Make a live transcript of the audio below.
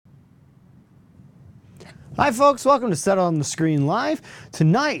Hi folks, welcome to Settle on the Screen Live.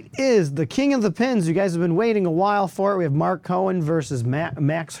 Tonight is the King of the Pins. You guys have been waiting a while for it. We have Mark Cohen versus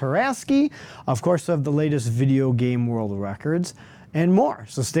Max Haraski. Of course, we have the latest video game world records and more,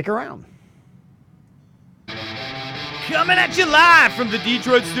 so stick around. Coming at you live from the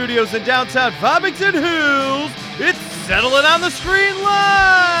Detroit studios in downtown Farmington Hills, it's Settle It on the Screen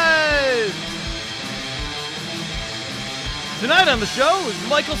Live! Tonight on the show is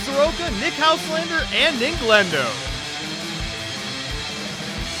Michael Soroka, Nick Houselander, and Nick Glendo.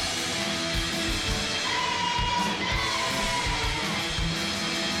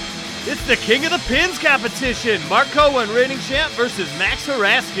 It's the King of the Pins competition, Mark Cohen, reigning champ, versus Max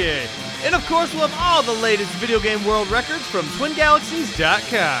Haraski. And of course, we'll have all the latest video game world records from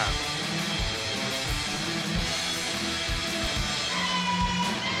TwinGalaxies.com.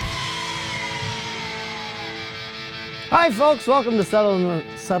 Hi folks, welcome to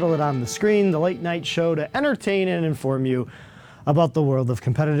Settle It on the Screen, the late night show to entertain and inform you about the world of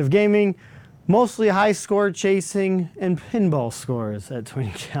competitive gaming, mostly high score chasing and pinball scores at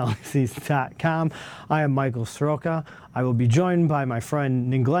TwinGalaxies.com. I am Michael Soroka. I will be joined by my friend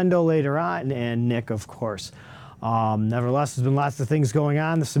Nick Glendo later on, and Nick, of course. Nevertheless, there's been lots of things going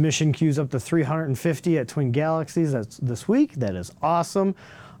on. The submission queue's up to 350 at Twin Galaxies this week. That is awesome.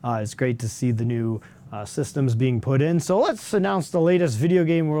 It's great to see the new systems being put in. So let's announce the latest video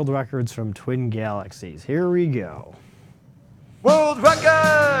game world records from Twin Galaxies. Here we go. World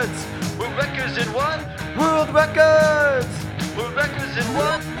records! World records in one! World records! World records in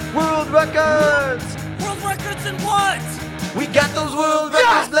one! World records! World records in what? We got those world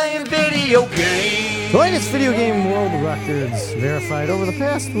records playing video games! The latest video game world records verified over the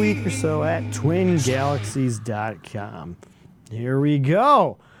past week or so at TwinGalaxies.com. Here we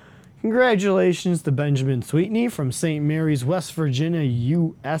go. Congratulations to Benjamin Sweetney from St. Mary's, West Virginia,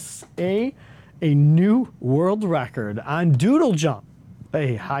 USA. A new world record on Doodle Jump.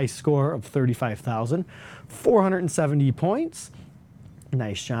 A high score of 35,470 points.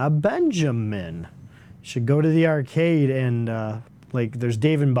 Nice job, Benjamin. You should go to the arcade and, there's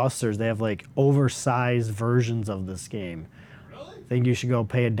Dave & Buster's. They have, oversized versions of this game. Really? I think you should go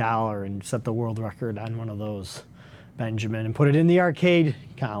pay $1 and set the world record on one of those, Benjamin, and put it in the arcade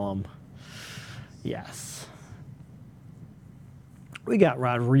column. Yes. We got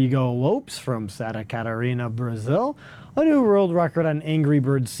Rodrigo Lopes from Santa Catarina, Brazil. A new world record on Angry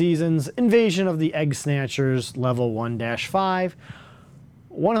Birds Seasons, Invasion of the Egg Snatchers, level 1-5.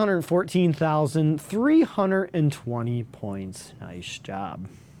 114,320 points. Nice job.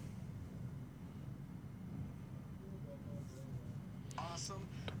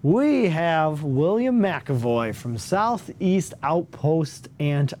 We have William McAvoy from Southeast Outpost,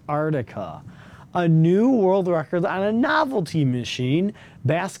 Antarctica. A new world record on a novelty machine,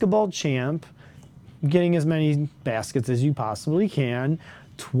 Basketball Champ, getting as many baskets as you possibly can.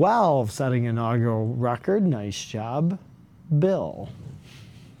 12 setting inaugural record. Nice job, Bill.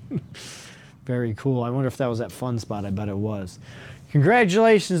 Very cool. I wonder if that was at Fun Spot. I bet it was.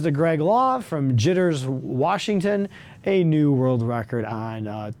 Congratulations to Greg Law from Jitters, Washington. A new world record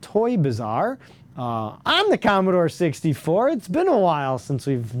on Toy Bazaar on the Commodore 64. It's been a while since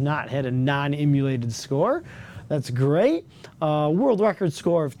we've not had a non-emulated score. That's great. World record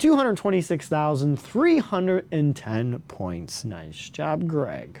score of 226,310 points. Nice job,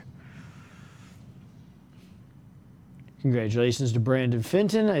 Greg. Congratulations to Brandon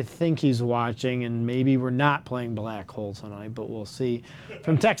Finton. I think he's watching, and maybe we're not playing Black Hole tonight, but we'll see.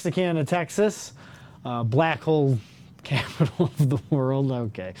 From Texarkana, Texas. Black Hole, capital of the world.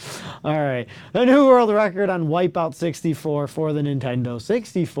 Okay. All right. A new world record on Wipeout 64 for the Nintendo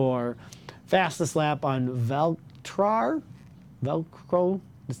 64. Fastest lap on Velcro?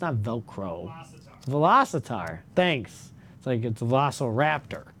 It's not Velcro. Velocitar. Thanks. It's like it's a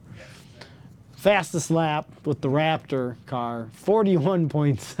Velociraptor. Fastest lap with the Raptor car,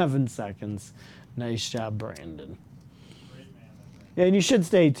 41.7 seconds. Nice job, Brandon. Yeah, and you should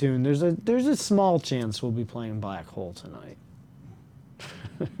stay tuned. There's a small chance we'll be playing Black Hole tonight.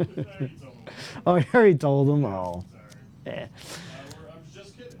 Oh, I already told him. Oh. Yeah. I'm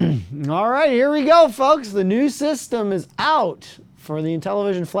just kidding. All right, here we go, folks. The new system is out for the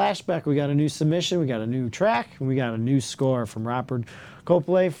Intellivision Flashback. We got a new submission, we got a new track, and we got a new score from Robert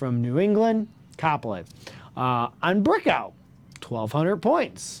Copley from New England. Copley. On Brickout, 1,200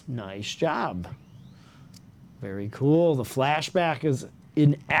 points. Nice job. Very cool. The flashback is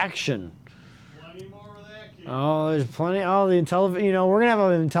in action. Plenty more of that, kid. Oh, there's plenty. Oh, the Intellivision. You know, we're gonna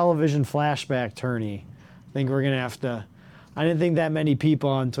have an Intellivision flashback tourney. I think we're gonna have to. I didn't think that many people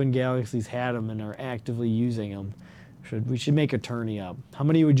on Twin Galaxies had them and are actively using them. We should make a tourney up. How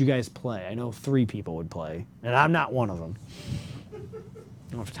many would you guys play? I know 3 people would play, and I'm not one of them. I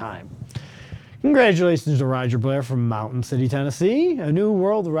don't have time. Congratulations to Roger Blair from Mountain City, Tennessee. A new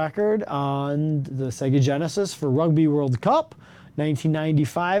world record on the Sega Genesis for Rugby World Cup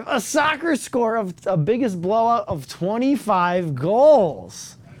 1995. A soccer score of a biggest blowout of 25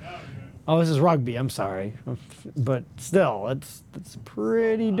 goals. Oh, this is rugby. I'm sorry. But still, it's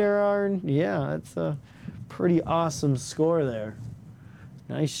pretty darn, yeah, it's a pretty awesome score there.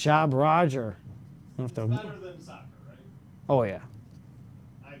 Nice job, Roger. Better than soccer, right? Oh, yeah.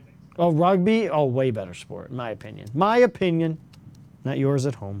 I think so. Oh, rugby? Oh, way better sport, in my opinion. My opinion, not yours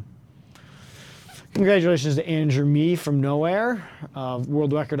at home. Congratulations to Andrew Me from Nowhere.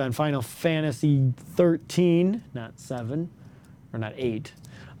 World record on Final Fantasy 13, not 7, or not 8.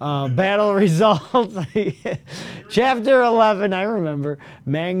 Battle results. Chapter 11, I remember.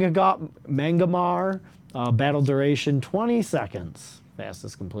 Mangamar. Battle duration 20 seconds.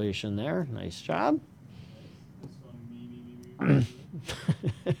 Fastest completion there. Nice job. This one, me.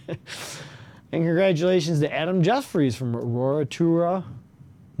 And congratulations to Adam Jeffries from Aurora Tura,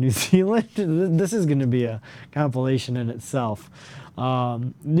 New Zealand. This is going to be a compilation in itself.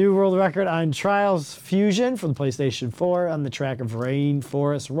 New world record on Trials Fusion for the PlayStation 4 on the track of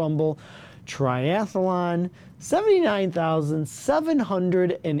Rainforest Rumble Triathlon.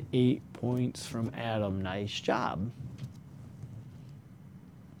 79,708 points from Adam. Nice job.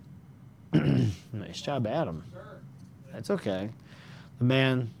 Nice job, Adam. That's okay. The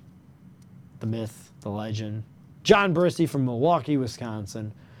man, the myth, the legend. John Brissy from Milwaukee,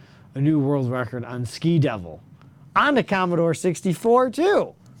 Wisconsin. A new world record on Ski Devil. On the Commodore 64,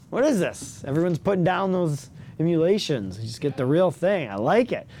 too. What is this? Everyone's putting down those emulations. You just get the real thing. I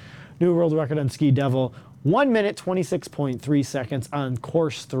like it. New world record on Ski Devil. 1 minute, 26.3 seconds on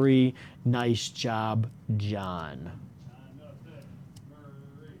course 3. Nice job, John.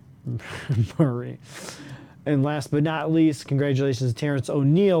 Murray. And last but not least, congratulations to Terrence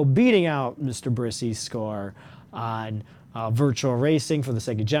O'Neill beating out Mr. Brissy's score on Virtual Racing for the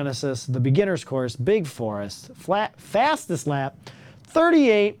Sega Genesis. The beginner's course, Big Forest, fastest lap,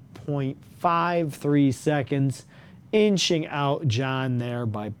 38.53 seconds, inching out John there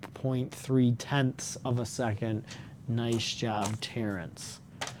by 0.3 tenths of a second. Nice job, Terrence.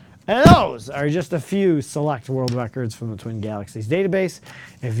 And those are just a few select world records from the Twin Galaxies database.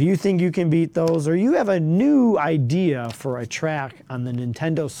 If you think you can beat those, or you have a new idea for a track on the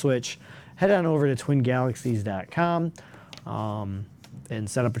Nintendo Switch, head on over to twingalaxies.com and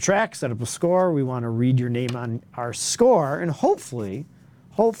set up a track, set up a score. We want to read your name on our score, and hopefully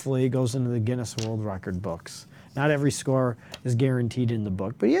it goes into the Guinness World Record books. Not every score is guaranteed in the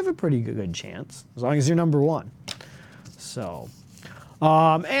book, but you have a pretty good chance, as long as you're number 1. So...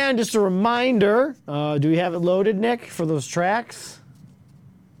 and just a reminder, do we have it loaded, Nick, for those tracks?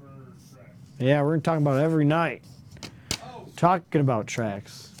 Yeah, we're going to talk about it every night. Oh, Talking about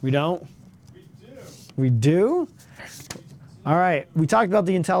tracks. We don't? we do. We do? All right. We talked about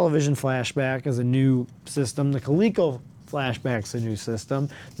the Intellivision Flashback as a new system. The Coleco Flashback's a new system.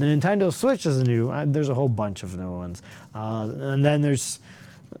 The Nintendo Switch is a new. There's a whole bunch of new ones. And then there's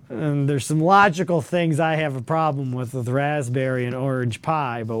some logical things I have a problem with Raspberry and Orange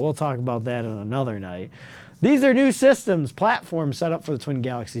Pi, but we'll talk about that on another night. These are new systems, platforms set up for the Twin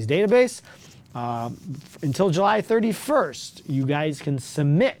Galaxies database. Until July 31st, you guys can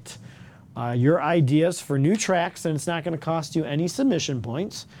submit your ideas for new tracks, and it's not going to cost you any submission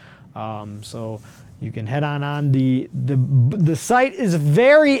points. So you can head on. The site is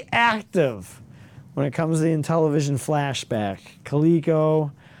very active when it comes to the Intellivision Flashback.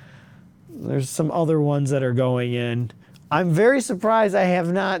 Coleco, there's some other ones that are going in. I'm very surprised I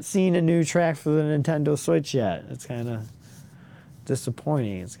have not seen a new track for the Nintendo Switch yet. It's kind of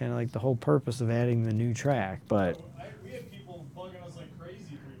disappointing. It's kind of like the whole purpose of adding the new track. But We had people bugging us like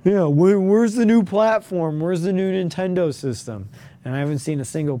crazy. yeah, where's the new platform? Where's the new Nintendo system? And I haven't seen a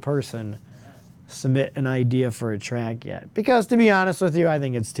single person submit an idea for a track yet. Because to be honest with you, I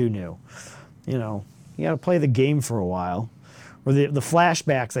think it's too new. You know, you got to play the game for a while. Or the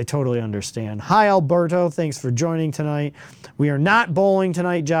flashbacks, I totally understand. Hi, Alberto. Thanks for joining tonight. We are not bowling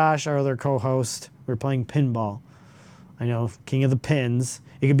tonight, Josh, our other co-host. We're playing pinball. I know, king of the pins.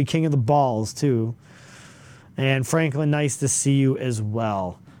 It could be king of the balls, too. And Franklin, nice to see you as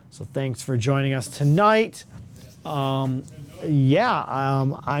well. So thanks for joining us tonight. I'm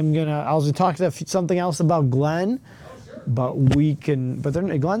gonna talk to something else about Glenn, but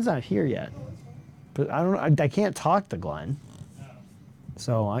Glenn's not here yet. But I can't talk to Glenn.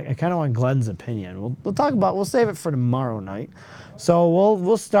 So I kind of want Glenn's opinion. We'll save it for tomorrow night. So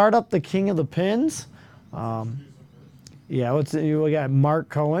we'll start up the King of the Pins. Yeah, we got Mark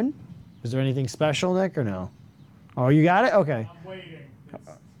Cohen. Is there anything special, Nick, or no? Oh, you got it? Okay. I'm waiting.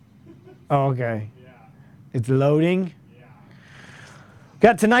 Oh, okay. Yeah. It's loading. Yeah.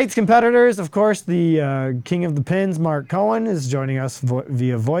 Got tonight's competitors, of course, the king of the pins, Mark Cohen, is joining us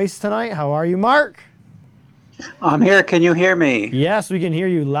via voice tonight. How are you, Mark? I'm here. Can you hear me? Yes, we can hear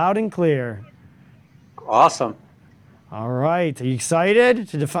you loud and clear. Awesome. All right. Are you excited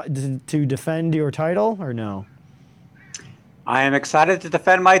to defend your title or no? I am excited to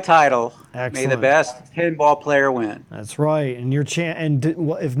defend my title. May the Excellent. best pinball player win. That's right. And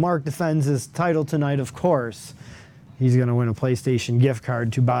if Mark defends his title tonight, of course, he's going to win a PlayStation gift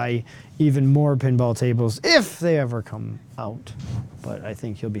card to buy even more pinball tables if they ever come out. But I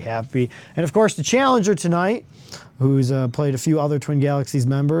think he'll be happy. And of course, the challenger tonight, who's played a few other Twin Galaxies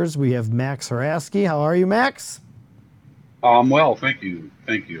members, we have Max Haraski. How are you, Max? Well, thank you.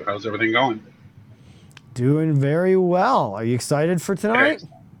 Thank you. How's everything going? Doing very well. Are you excited for tonight?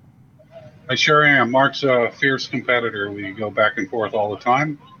 I sure am. Mark's a fierce competitor. We go back and forth all the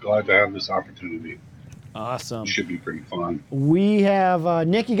time. Glad to have this opportunity. Awesome. Should be pretty fun. We have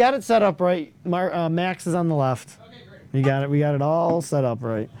Nick. You got it set up right. Max is on the left. Okay, great. You got it. We got it all set up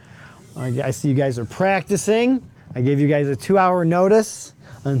right. I see you guys are practicing. I gave you guys a 2-hour notice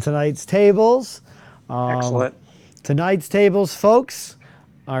on tonight's tables. Excellent. Tonight's tables, folks,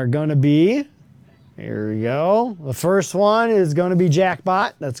 are going to be. Here we go. The first one is going to be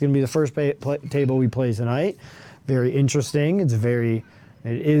Jackpot. That's going to be the first table we play tonight. Very interesting. It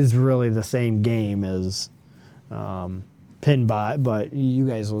is really the same game as Pinbot, but you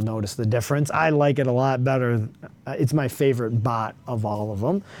guys will notice the difference. I like it a lot better. It's my favorite bot of all of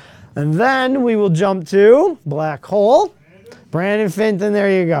them. And then we will jump to Black Hole. Brandon Finton,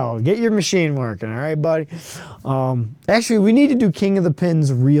 there you go. Get your machine working, all right, buddy? Actually, we need to do King of the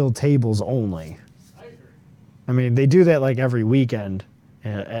Pins real tables only. I mean, they do that like every weekend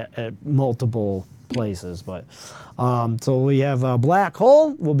at multiple places. But so we have Black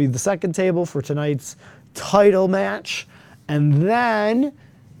Hole will be the second table for tonight's title match. And then,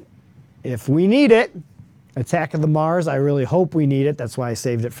 if we need it, Attack of the Mars. I really hope we need it. That's why I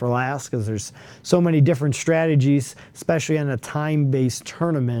saved it for last, because there's so many different strategies, especially on a time-based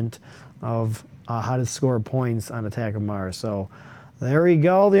tournament of how to score points on Attack of Mars. So there we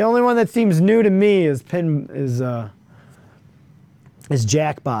go. The only one that seems new to me is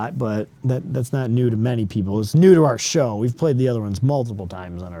Jackpot, but that's not new to many people. It's new to our show. We've played the other ones multiple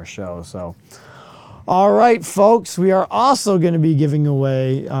times on our show. So, all right, folks, we are also going to be giving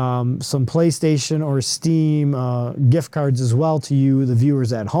away some PlayStation or Steam gift cards as well to you, the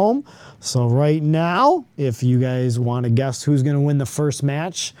viewers at home. So right now, if you guys want to guess who's going to win the first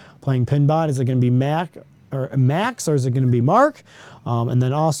match playing Pinbot, is it going to be Max, or is it going to be Mark? And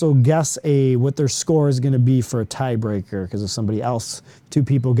then also guess what their score is going to be for a tiebreaker, because if somebody else, 2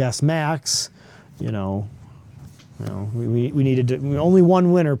 people guess Max, we needed to, only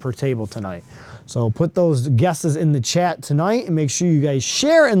one winner per table tonight. So put those guesses in the chat tonight, and make sure you guys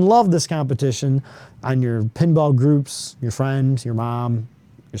share and love this competition on your pinball groups, your friends, your mom,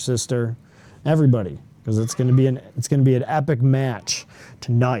 your sister, everybody, because it's going to be an epic match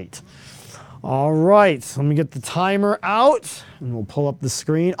tonight. All right, so let me get the timer out, and we'll pull up the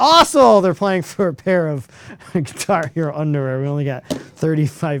screen. Also, they're playing for a pair of Guitar Hero underwear. We only got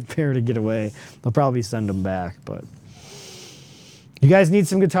 35 pair to get away. They'll probably send them back, but you guys need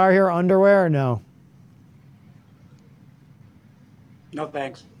some Guitar Hero underwear or no? No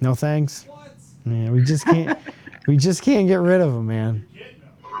thanks. No thanks. What? Yeah, we just can't. We just can't get rid of them, man.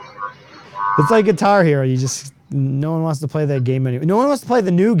 It's like Guitar Hero. No one wants to play that game anymore. No one wants to play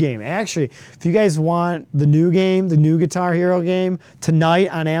the new game. Actually, if you guys want the new game, the new Guitar Hero game, tonight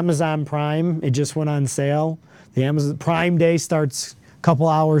on Amazon Prime, it just went on sale. The Amazon Prime Day starts a couple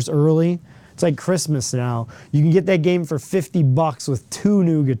hours early. It's like Christmas now. You can get that game for $50 with 2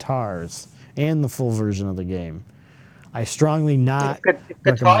 new guitars and the full version of the game. I strongly not If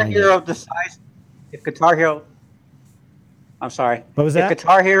Guitar Hero decides, I'm sorry. What was that? If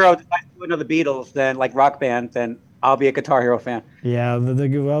Guitar Hero decides to do another Beatles, then like Rock Band, then I'll be a Guitar Hero fan. Yeah,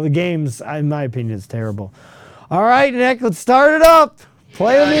 the game's, in my opinion, is terrible. All right, Nick, let's start it up.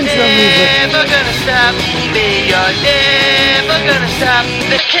 Play the intro music. Never gonna stop me, you're never gonna stop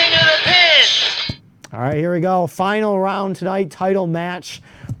the king of the pins. All right, here we go. Final round tonight, title match,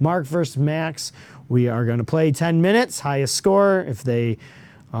 Mark versus Max. We are going to play 10 minutes, highest score. If their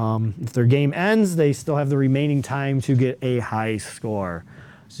game ends, they still have the remaining time to get a high score.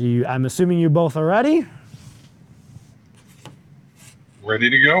 So I'm assuming you both are ready? Ready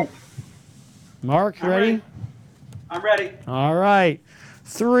to go. Mark, ready? I'm ready. All right.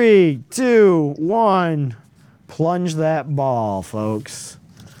 3, 2, 1, Plunge that ball, folks.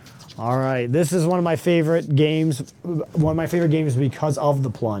 All right, this is one of my favorite games. One of my favorite games because of the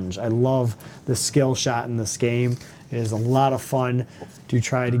plunge. I love the skill shot in this game. It is a lot of fun to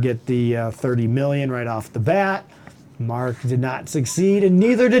try to get the 30 million right off the bat. Mark did not succeed, and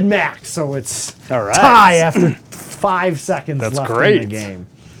neither did Max. So it's All right. tie after 5 seconds That's left great. in the game.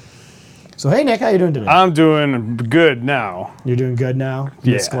 So hey, Nick, how you doing today? I'm doing good now. You're doing good now,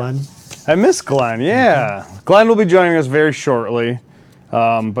 Miss Yeah. Glenn. I miss Glenn, yeah. Glenn will be joining us very shortly.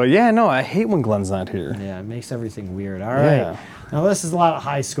 But yeah, no, I hate when Glenn's not here. Yeah, it makes everything weird. All Yeah. right. Now this is a lot of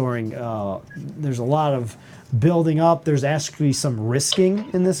high scoring. There's a lot of building up. There's actually some risking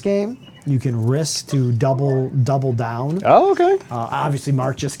in this game. You can risk to double down. Oh, okay. Obviously,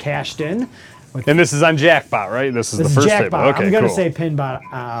 Mark just cashed in. And this is on Jackpot, right? This is This the is first jackpot. table. Okay, I'm going to cool. say pinbot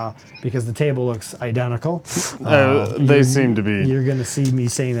because the table looks identical. They seem to be, You're going to see me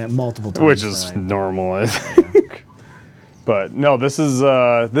saying that multiple times. which is tonight. normal, I think. But no, this is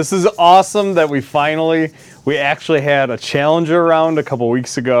awesome that we actually had a challenger round a couple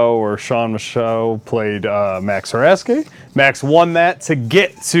weeks ago where Sean Michaud played Max Haraske. Max won that to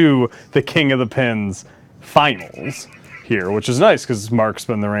get to the King of the Pins finals here, which is nice because Mark's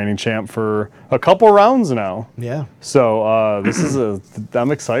been the reigning champ for a couple rounds now. Yeah. So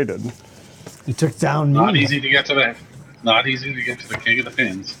I'm excited. You took down me. Not easy to get to the King of the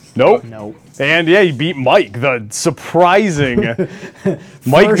Pins. Nope. No. And yeah, you beat Mike, the surprising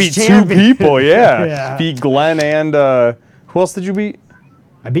Mike First beat champion. 2 people, yeah. Yeah. Beat Glenn and who else did you beat?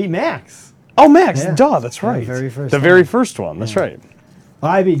 I beat Max. Oh, Max, Yeah. duh, that's The right. very first the one. very first one, that's right.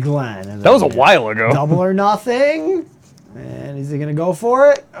 I beat Glenn. and That was a then while ago. Double or nothing. And is he going to go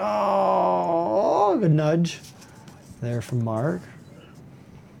for it? Oh, good nudge there from Mark.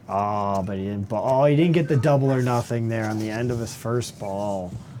 Oh, but he didn't. He didn't get the double or nothing there on the end of his first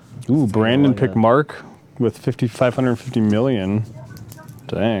ball. Ooh, Brandon like picked that. Mark with 550 million.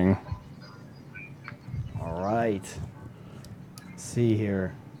 Dang. All right. Let's see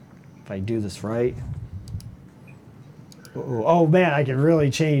here if I do this right. Oh man, I can really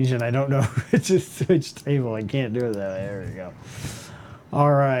change, and I don't know which table. I can't do it that way. There we go.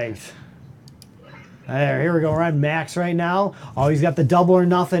 All right. Here we go. We're on Max right now. Oh, he's got the double or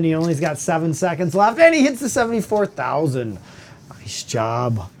nothing. He only's got 7 seconds left, and he hits the 74,000. Nice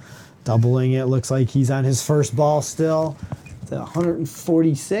job. Doubling it. Looks like he's on his first ball still. It's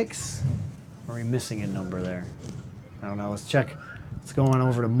 146. Or are we missing a number there? I don't know. Let's check. Let's go on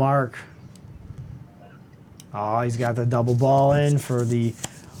over to Mark. Oh, he's got the double ball in for the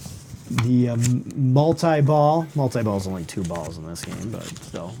multi-ball. Multi-ball is only 2 balls in this game, but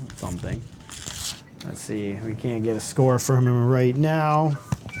still something. Let's see. We can't get a score from him right now.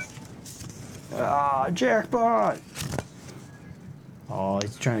 Ah, jackpot. Oh,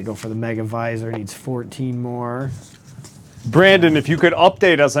 he's trying to go for the Mega Visor. Needs 14 more. Brandon, if you could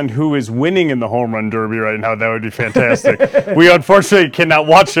update us on who is winning in the home run derby right now, that would be fantastic. We unfortunately cannot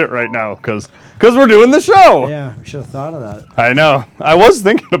watch it right now because we're doing the show. Yeah, we should have thought of that. I know. I was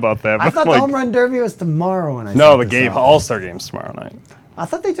thinking about that. I But thought like, the home run derby was tomorrow when I no, set the this game up. All-Star game's tomorrow night. I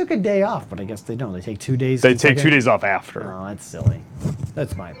thought they took a day off, but I guess they don't. They take 2 days. They take 2 days off after. Oh, that's silly.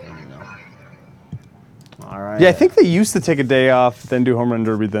 That's my opinion, though. All right. Yeah, I think they used to take a day off, then do home run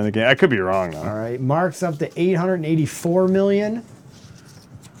derby, then again. I could be wrong though. All right. Mark's up to 884 million.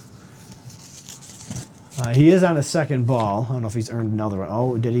 He is on his second ball. I don't know if he's earned another one.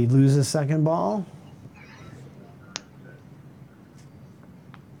 Oh, did he lose his second ball?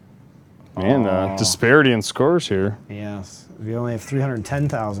 Man, disparity in scores here. Yes. We only have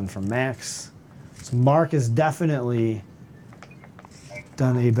 310,000 from Max. So Mark has definitely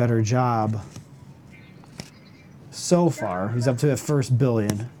done a better job so far. He's up to the first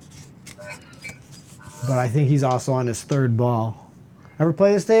billion. But I think he's also on his third ball. Ever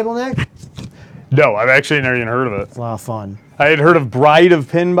play this table, Nick? No, I've actually never even heard of it. It's a lot of fun. I had heard of Bride of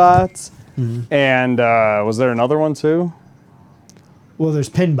Pinbots, and was there another one too? Well, there's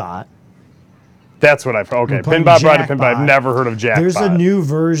Pinbot. That's what I've okay. We're playing Pinbot, Bride of Jackbot. Pinbot. I've never heard of Jackpot. There's a new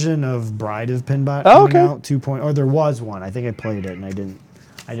version of Bride of Pinbot Oh, coming okay. out, 2.0. Or there was one. I think I played it and I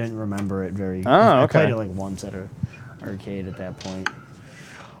didn't remember it very. Oh, I okay. played it like once at an arcade at that point.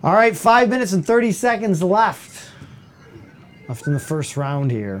 All right, 5 minutes and 30 seconds left in the first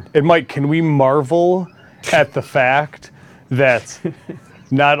round here. And Mike, can we marvel at the fact that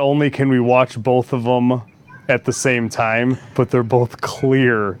not only can we watch both of them at the same time, but they're both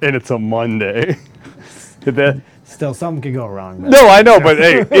clear and it's a Monday? Did that? Still, something could go wrong. But No, I know, but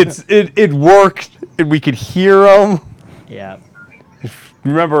hey, it worked and we could hear them. yeah.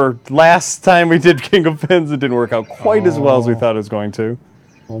 Remember last time we did King of Pins, it didn't work out quite as well as we thought it was going to.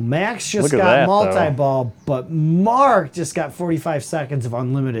 Well, Max just Look at got that, multi-ball, but Mark just got 45 seconds of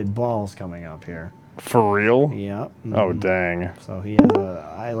unlimited balls coming up here. For real? Yep. Oh, dang. So he has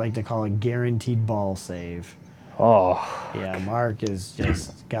a, I like to call it guaranteed ball save. Oh. Yeah, Mark is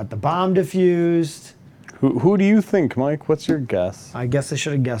just got the bomb defused. Who do you think, Mike? What's your guess? I guess I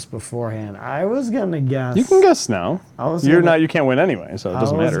should have guessed beforehand. I was gonna guess. You can guess now. You're You can't win anyway, so it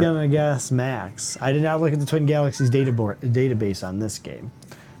doesn't I was matter. gonna guess Max. I did not look at the Twin Galaxies database on this game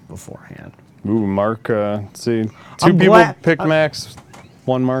beforehand. Ooh, Mark, let's see. I'm Two people glad- picked Max,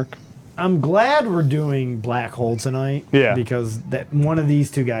 one Mark. I'm glad we're doing Black Hole tonight. Yeah. Because that one of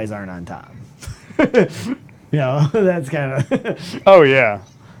these two guys aren't on top. You know, that's kind of. Oh, yeah.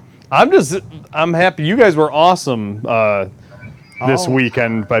 I'm happy. You guys were awesome this Oh.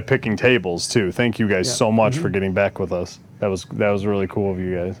 weekend by picking tables, too. Thank you guys Yeah. so much for getting back with us. That was really cool of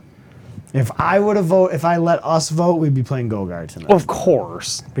you guys. If I let us vote, we'd be playing Gogar tonight. Of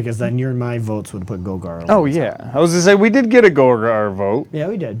course. Because then my votes would put Gogar. Oh, yeah. I was going to say, we did get a Gogar vote. Yeah,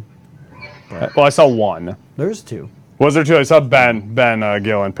 we did. Well, I saw one. There's two. Was there two? I saw Ben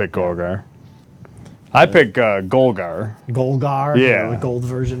Gillen pick Gogar. I picked Golgar. Golgar. Yeah. The gold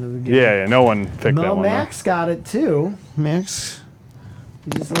version of the game. Yeah, no one picked No, that one. Max got it too. Max.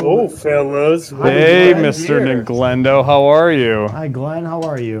 Oh, fellas. though. Hey, Glad Mr. here. Nick Glendo, how are you? Hi, Glenn. How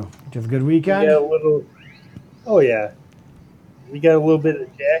are you? Did you have a good We weekend? got a little. Oh yeah, we got a little bit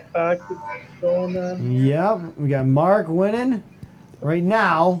of jackpot going on. Yep. We got Mark winning. Right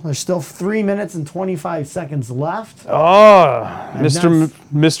now, there's still 3 minutes and 25 seconds left. Oh, that's-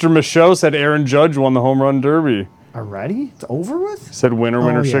 Mr. Michaud said Aaron Judge won the home run derby. Already? It's over with? Said winner,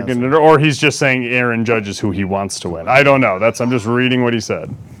 Oh, yeah, chicken dinner. Or he's just saying Aaron Judge is who he wants to win. I don't know. I'm just reading what he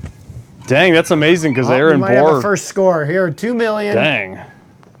said. Dang, that's amazing because Oh, Aaron we might have a Bohr. first score here. 2 million. Dang.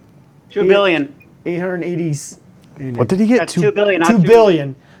 2 billion. 880. What did he get? That's 2 billion. not 2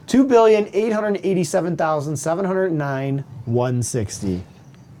 billion. 2,887,709 160.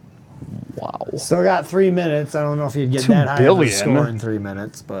 Wow. Still got 3 minutes. I don't know if you'd get 2 that high of a billion? score in 3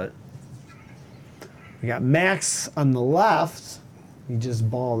 minutes, but we got Max on the left. He just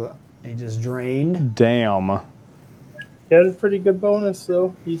drained. Damn. Got a pretty good bonus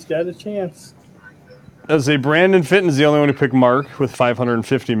though. He's got a chance. I'd say Brandon Fitton's the only one who picked Mark with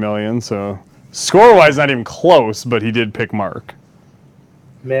 550 million. So score-wise, not even close, but he did pick Mark.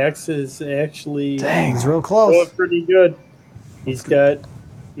 Max is actually He's real going close. pretty good. He's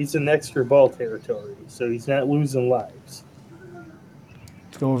in extra ball territory, so he's not losing lives.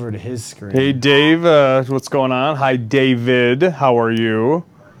 Let's go over to his screen. Hey, Dave, what's going on? Hi, David. How are you?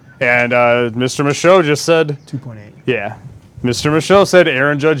 And Mr. Michaud just said, 2.8. yeah. Mr. Michaud said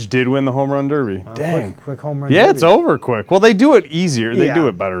Aaron Judge did win the home run derby. Dang. Quick home run. Yeah, derby. it's over quick. Well, they do it easier. They Yeah. do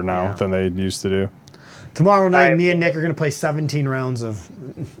it better now Yeah. than they used to do. Tomorrow night, Alright. me and Nick are going to play 17 rounds of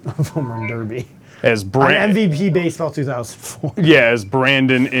home run derby. As On Brandon, MVP Baseball 2004. yeah, as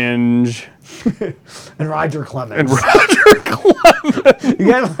Brandon Inge And Roger Clemens. and Roger Clemens.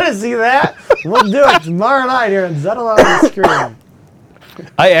 You guys want to see that? We'll do it tomorrow night here and settle on the screen.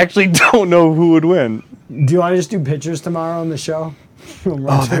 I actually don't know who would win. Do you want to just do pictures tomorrow on the show?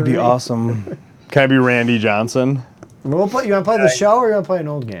 Oh, that'd be awesome. Can I be Randy Johnson? We'll play, you want to play the show or you want to play an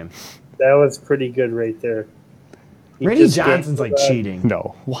old game? That was pretty good right there. He Randy just Johnson's gave like up. cheating,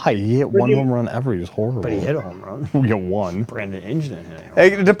 No. Why? He hit one home run ever. He was horrible. but he hit a home run. We get one. Brandon Inge didn't hit it.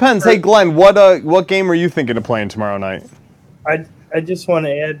 Hey, it depends. Hey, Glenn, what game are you thinking of playing tomorrow night? I just want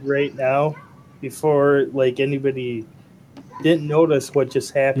to add right now, before like anybody didn't notice what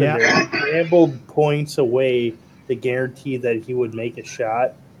just happened. Yeah. There. He gambled points away to guarantee that he would make a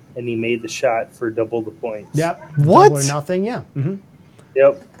shot, and he made the shot for double the points. Yep. What? Double or nothing, yeah.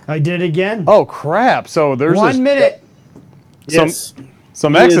 Yep. I did it again. Oh crap! So there's 1 minute. Yes. So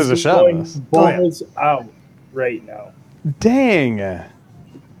Max He has a shot. going on this. balls out right now. Dang.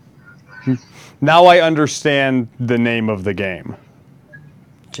 Now I understand the name of the game.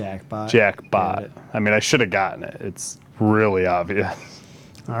 Jackpot. Jackpot. Got it. I mean, I should have gotten it. It's really obvious.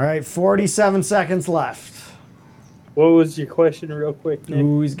 All right, 47 seconds left. What was your question, real quick, Nick?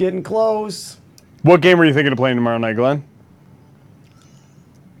 Ooh, he's getting close. What game are you thinking of playing tomorrow night, Glenn?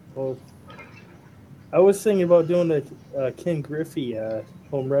 Well, I was thinking about doing a Ken Griffey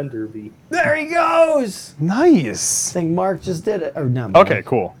home run derby. There he goes. I Nice. think Mark just did it. Or not Mark. Okay,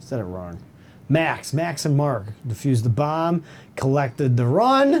 cool. Said it wrong. Max and Mark defused the bomb, collected the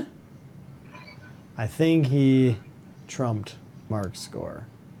run. I think he trumped Mark's score.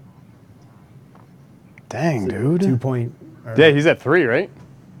 Dang, dude. 2 point. Yeah, he's at 3, right?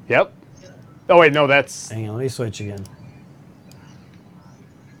 Yep. Oh wait, no, that's. Hang on, let me switch again.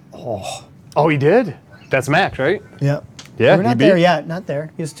 Oh, he did. That's Max, right? Yep. Yeah, We're he not beat. there yet. Not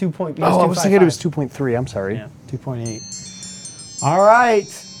there. He has 2 point. he has Oh, I was thinking it was 2.55. 2.3. I'm sorry. Yeah, 2.8. All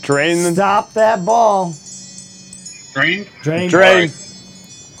right. Drain the Stop that ball. Drain? Drain. drain.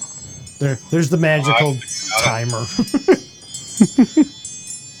 There's the magical timer.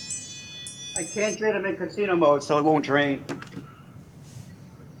 I can't drain them in casino mode, so it won't drain.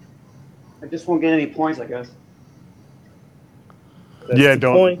 I just won't get any points, I guess. That's Yeah, the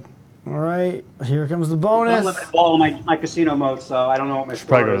don't- point. All right. Here comes the bonus. Unlimited ball in my casino mode, so I don't know what my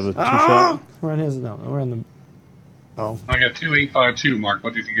score Probably go to is. the 2-shot. We're on his. No, we're on the. Oh. I got 2852, Mark.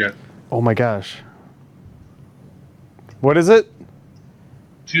 What did you get? Oh my gosh. What is it?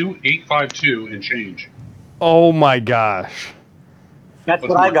 2852 and change. Oh my gosh. That's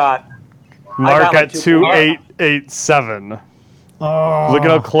what I got. Mark got like at 2887. 2887. Oh. Look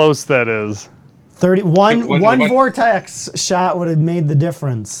at how close that is. 31. What- One what- vortex shot would have made the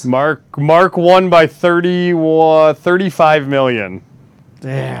difference. Mark won by 35 million.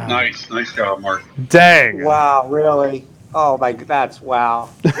 Damn. Nice job, Mark. Dang. Wow, really? Oh my, that's wow.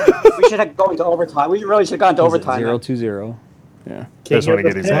 We should have gone to overtime. We really should have gone to overtime. 0-2-0. Yeah. King Just want of to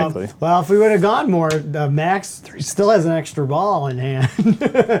get the exactly. Well, if we would have gone more, Max still has an extra ball in hand.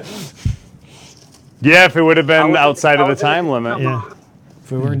 Yeah, if it would have been would've- outside I of the would've- time limit. Yeah.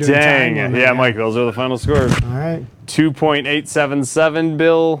 If we weren't doing Dang. time limit, Yeah, Mike, those are the final scores. All right. 2.877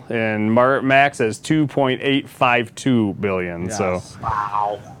 bill and Max has 2.852 billion. So,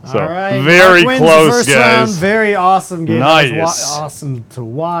 Wow. so All right. very Mark wins the close, first guys. round. Very awesome game. That was Nice. awesome to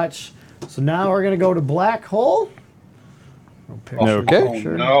watch. So now we're gonna go to Black Hole. Okay. Oh,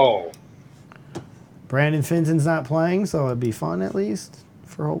 no. Brandon Fenton's not playing, so it'd be fun at least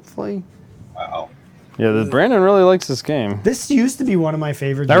for hopefully. Wow. Yeah, Brandon really likes this game. This used to be one of my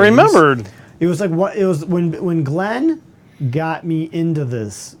favorite I games. remembered. It was like what it was when Glenn got me into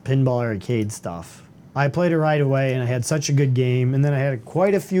this pinball arcade stuff. I played it right away, and I had such a good game. And then I had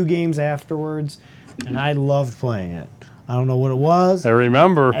quite a few games afterwards, and I loved playing it. I don't know what it was. I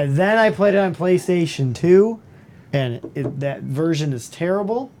remember. And then I played it on PlayStation 2, and that version is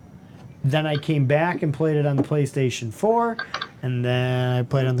terrible. Then I came back and played it on the PlayStation 4, and then I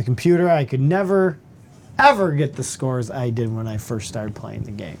played it on the computer. I could never, ever get the scores I did when I first started playing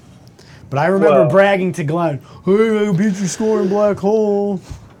the game. But I remember Well- bragging to Glenn, "Hey, I beat your score in Black Hole."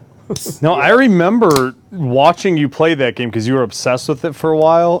 No, I remember watching you play that game because you were obsessed with it for a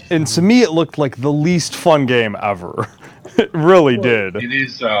while. And to me, it looked like the least fun game ever. It really did. It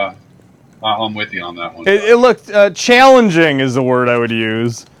is, I'm with you on that one. It looked challenging is the word I would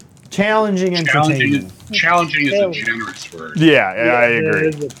use. Challenging, entertaining. Challenging is a generous word. Yeah, I That agree.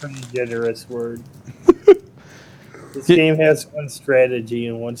 is a pretty generous word. This game has one strategy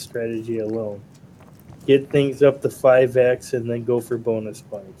and one strategy alone. Get things up to 5x and then go for bonus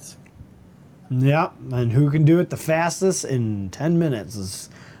points. Yep, and who can do it the fastest in 10 minutes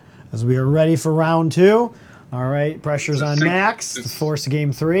as we are ready for round 2. All right, pressure's on Max to force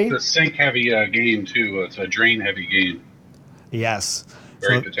game 3. It's a sink-heavy game, too. It's a drain-heavy game, Yes.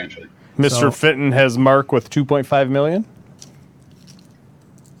 very So- potentially. Mr. So- Fenton has Mark with 2.5 million.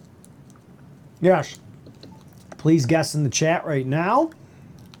 Yes. Please guess in the chat right now.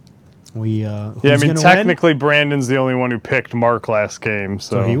 Yeah, I mean, technically, Brandon's the only one who picked Mark last game.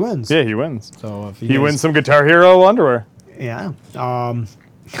 So, So he wins. Yeah, he wins. So if He wins some Guitar Hero underwear. Yeah.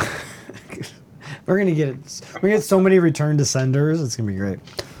 We're gonna get so many return to senders. It's gonna be great.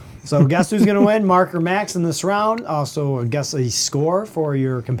 So guess who's gonna win, Mark or Max in this round? Also guess a score for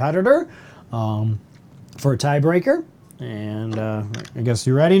your competitor for a tiebreaker. And I guess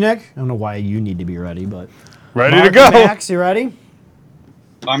you ready, Nick? I don't know why you need to be ready, but Ready Mark to go. and Max, you ready?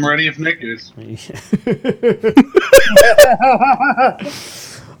 I'm ready if Nick is.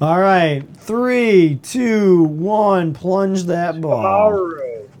 All right, 3, 2, 1, plunge that ball.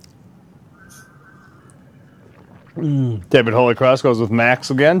 David Holy Cross goes with Max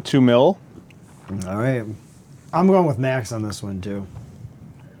again, 2 mil. All right, I'm going with Max on this one too.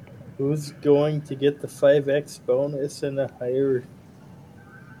 Who's going to get the 5x bonus and a higher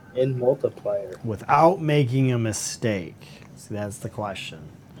end multiplier? Without making a mistake. See, that's the question.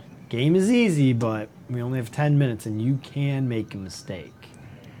 Game is easy, but we only have 10 minutes, and you can make a mistake.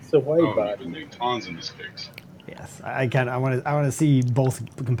 So why Oh, bother? you can make tons of mistakes. Yes, I want to see both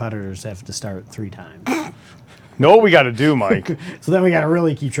competitors have to start 3 times. Know what we got to do, Mike? So then we got to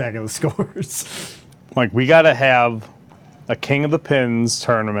really keep track of the scores. Mike, we got to have a King of the Pins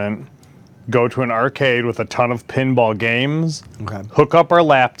tournament, go to an arcade with a ton of pinball games, Okay. hook up our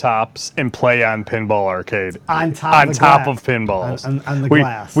laptops, and play on Pinball Arcade. On top of pinballs. On the we,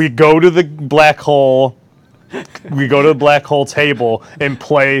 glass. We go to the Black Hole, we go to the Black Hole table and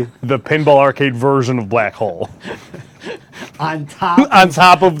play the Pinball Arcade version of Black Hole On top. on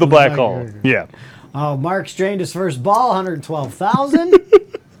top of the Black Black Hole. Hole. Yeah. Oh, Mark's drained his first ball, 112,000.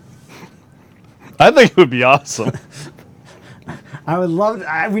 I think it would be awesome. I would love.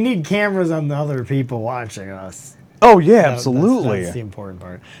 We need cameras on the other people watching us. Oh yeah, That's absolutely. the important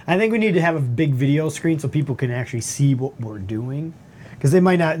part. I think we need to have a big video screen so people can actually see what we're doing. Because they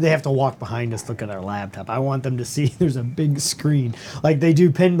might not, they have to walk behind us, look at our laptop. I want them to see there's a big screen. Like they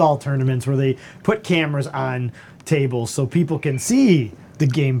do pinball tournaments where they put cameras on tables so people can see the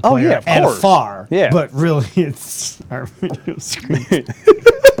game Oh, player yeah, of at course. afar. Yeah. But really it's our video screen.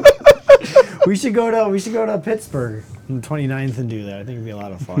 we should go to Pittsburgh on the 29th and do that. I think it'd be a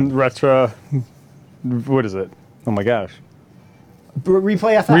lot of fun. Retro. What is it? Oh my gosh.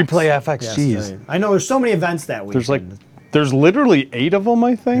 Replay FX. Replay FX, Yes, jeez. I know there's so many events that week. There's literally 8 of them,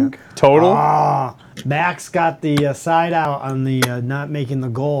 I think, total. Ah, Max got the side out on the not making the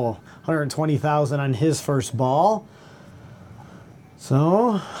goal. 120,000 on his first ball.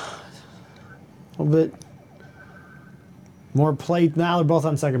 So, a little bit more plate. Now they're both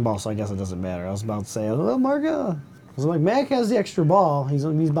on second ball, so I guess it doesn't matter. I was about to say, well, Marga. I was like, Mac has the extra ball. He's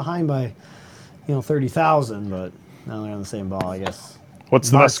behind by, 30,000, but now they're on the same ball, I guess. What's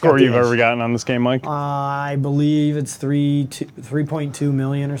the Mark's best score got the you've edge. ever gotten on this game, Mike? I believe it's 3.2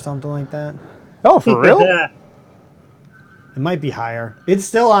 million or something like that. Oh, for real? Yeah. It might be higher. It's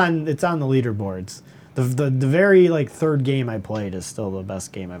still on. It's on the leaderboards. The very third game I played is still the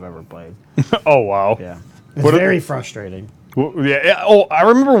best game I've ever played. Oh, wow. Yeah, it's What- very frustrating. Yeah. Oh, I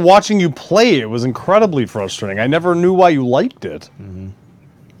remember watching you play. It was incredibly frustrating. I never knew why you liked it. Mm-hmm.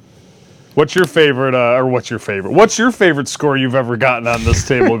 What's your favorite, what's your favorite score you've ever gotten on this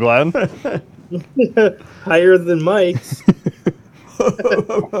table, Glenn? Higher than Mike's.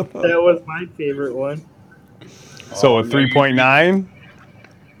 That was my favorite one. So a 3.9?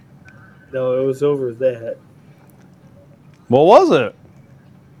 No, it was over that. What was it?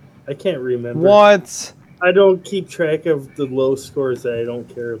 I can't remember. What? I don't keep track of the low scores that I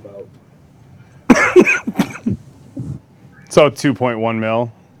don't care about. So 2.1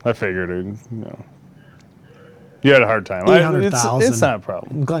 mil. I figured it. You had a hard time. 800,000. It's not a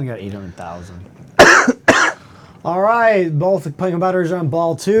problem. Glenn got 800,000. All right, both playing competitors are on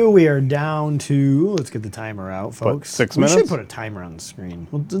ball 2. We are down to. Let's get the timer out, folks. 6 We minutes? should put a timer on the screen.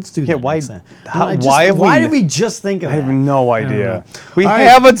 Well, let's do that. why- next time. how- I just- why did we just think of I that? have no I don't idea. know. We All right.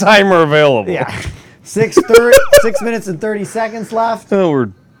 have a timer available. Yeah. 6 minutes and 30 seconds left. Oh,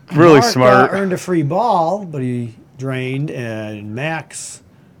 we're really Mark, smart. Earned a free ball, but he drained, and Max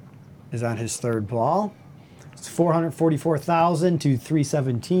is on his third ball. It's 444,000 to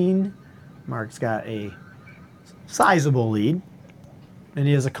 317. Mark's got a sizable lead, and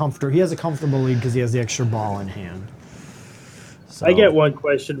he has a comfortable lead because he has the extra ball in hand. So, I get one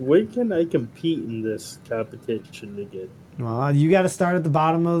question. When can I compete in this competition again? Well, you got to start at the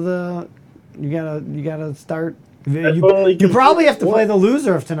bottom of the. You gotta start. only You probably have to play one. the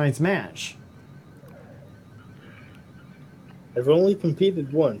loser of tonight's match. I've only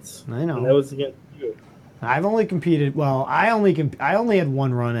competed once. I know. And that was against you. I've only competed. Well, I only had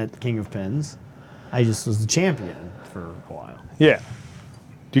one run at the King of Pins. I just was the champion for a while. Yeah.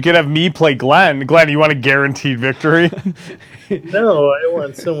 You could have me play Glenn. Glenn, you want a guaranteed victory? No, I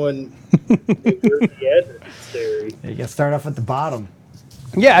want someone the adversary. You got to start off at the bottom.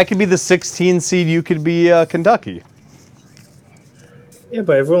 Yeah, I could be the 16 seed. You could be Kentucky. Yeah,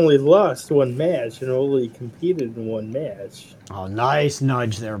 but I've only lost one match and only competed in one match. Oh, nice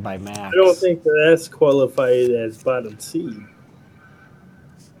nudge there by Max. I don't think that's qualified as bottom seed.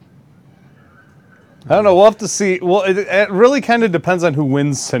 I don't know. We'll have to see. Well, it really kind of depends on who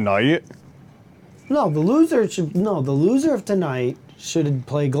wins tonight. No, the loser of tonight should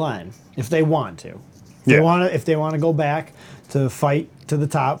play Glenn if they want to. If they want to go back to fight to the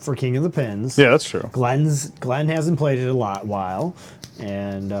top for King of the Pins. Yeah, that's true. Glenn hasn't played it a while,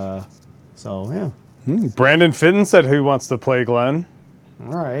 and so yeah. Brandon Fitton said he wants to play Glenn.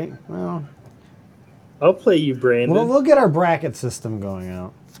 All right. Well, I'll play you, Brandon. we'll get our bracket system going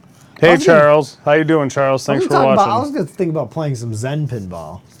out. Hey, was gonna- Charles. How you doing, Charles? Thanks for watching. I was going to think about playing some Zen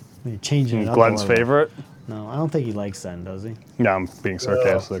pinball. Maybe changing it up. Glenn's a little bit. favorite? No, I don't think he likes Zen, does he? No, I'm being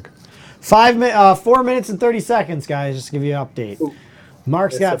sarcastic. 4 minutes and 30 seconds, guys. Just to give you an update.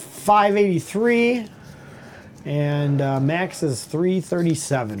 Mark's got 583, and Max is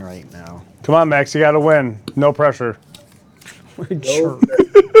 337 right now. Come on, Max. You got to win. No pressure. Sure.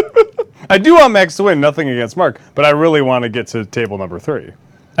 I do want Max to win. Nothing against Mark, but I really want to get to table number 3.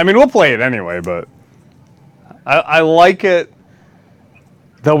 I mean, we'll play it anyway, but I like it.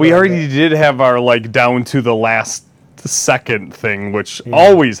 Though we already did have our like down to the last second thing, which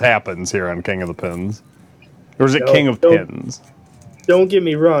always happens here on King of the Pins. Or is it No, King of don't- Pins? Don't get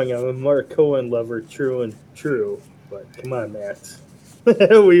me wrong, I'm a Mark Cohen lover, true and true. But come on, Max.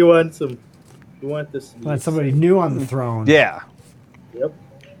 We want some. We want this. To be Want somebody new on the throne. Yeah. Yep.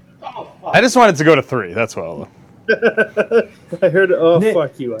 I just wanted to go to 3. That's all. I heard. Oh Nick-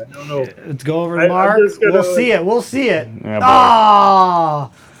 fuck you! I don't know. Let's go over I'm to Mark. just gonna, We'll see it. We'll see it. Yeah, boy.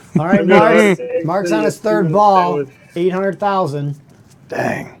 Ah! All right, I'm gonna Mark. say- Mark's on his that third was- ball. 800,000.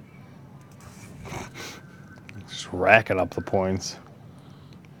 Dang. Just racking up the points.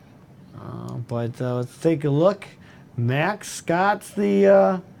 But let's take a look. Max got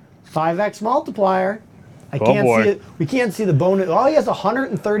the 5x multiplier. I Oh, can't boy. see it. We can't see the bonus. Oh, he has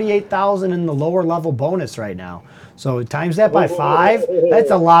 138,000 in the lower level bonus right now. So times that by 5.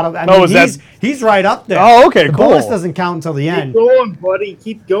 That's a lot of. I mean, is that- he's right up there. Oh, okay, the cool. bonus doesn't count until the Keep end. going, buddy.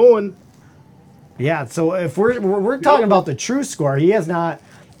 Keep going. Yeah. So if we're talking about the true score, he has not.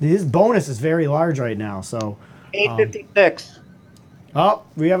 His bonus is very large right now. So 856. oh,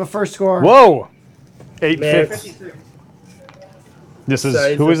 we have a first score. Whoa! 850. Max. This is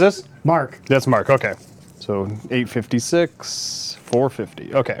Size who of- is this? Mark. That's Mark. Okay, so 856,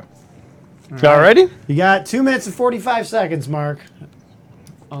 450. Okay. All righty. You got 2 minutes and 45 seconds, Mark.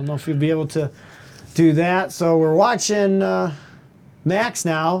 I don't know if you'll be able to do that. So we're watching Max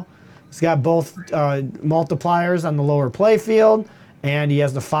now. He's got both multipliers on the lower play field, and he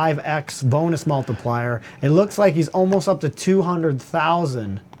has the 5x bonus multiplier. It looks like he's almost up to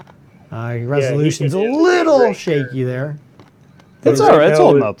 200,000. Resolution's a can- little right shaky there. That's Like all right. It's how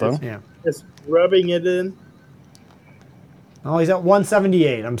holding it- up though. Yeah. Just rubbing it in. Oh, he's at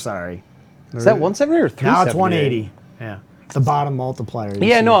 178. I'm sorry. Is that 170 or 370? Now it's 180. Yeah. The bottom multiplier. you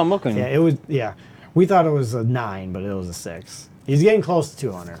Yeah, see. no, I'm looking. Yeah, it was. Yeah, we thought it was a 9, but it was a 6. He's getting close to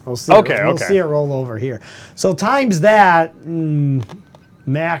 200. We'll see. Okay, We'll okay. see it roll over here. So times that,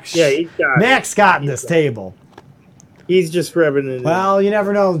 Max. Yeah, he's got Max got this table. He's just rubbing it in. Well, you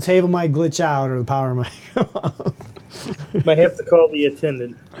never know. The table might glitch out, or the power might go out. Might have to call the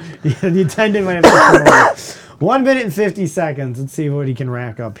attendant. Yeah, the attendant might have to come over. 1 minute and 50 seconds. Let's see what he can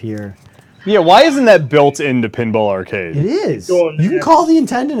rack up here. Yeah, why isn't that built into Pinball Arcade? It is. going, You can Max. call the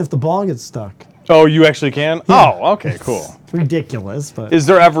attendant if the ball gets stuck. Oh, you actually can? Oh, okay, cool. Ridiculous, but. Is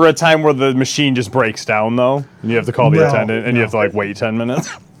there ever a time where the machine just breaks down though? And you have to call the No, attendant and you no. have to like wait 10 minutes?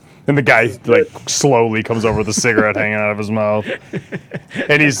 And the guy like slowly comes over with a cigarette hanging out of his mouth.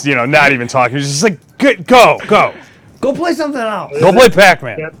 And he's, not even talking. He's just like, go. Go play something else. Go play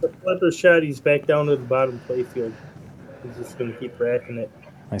Pac-Man. Got the flipper shot. He's back down to the bottom play field. He's just gonna keep racking it.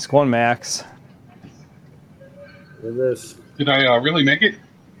 Nice going, Max. Look at this. Did I really make it?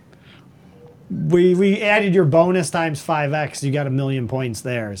 We added your bonus times 5x. You got 1,000,000 points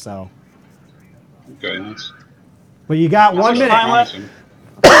there. So, Okay, that's but you got 1 minute. awesome.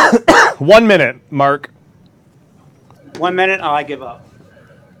 1 minute, Mark. 1 minute. Oh, I give up.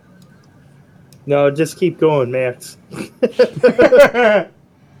 No, just keep going, Max. I'm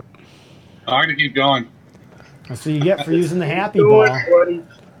gonna keep going. That's what you get for using the happy Do ball. it, buddy.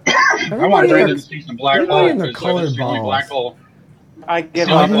 I want Everybody Brandon in to see some black everybody hole. in their because colored that's the only balls. black hole. I give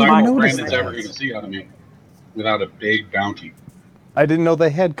The only up. didn't black even hole notice Brandon's that. ever gonna see out of me without a big bounty. I didn't know they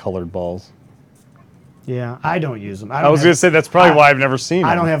had colored balls. Yeah, I don't use them. I was going to say that's probably why I've never seen I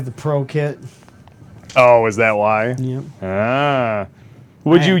them. don't have the pro kit. Oh, is that why? Yep. Ah.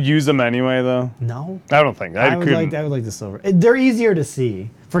 Would I- you use them anyway, though? No. I don't think. I I would couldn't. like the silver. They're easier to see.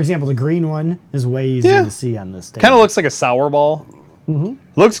 For example, the green one is way easier Yeah. to see on this table. Kind of looks like a sour ball. Mhm.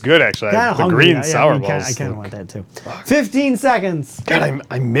 Looks good, actually. Kinda The hungry. green Yeah, sour I balls. kind of want that too. 15 seconds. God,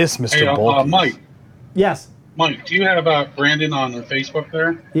 I miss Mr. Hey, Bulky. Mike, Yes. do you have Brandon on Facebook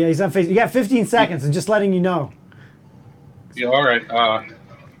there? Yeah, he's on Facebook. You got 15 seconds, and just letting you know. Yeah, all right.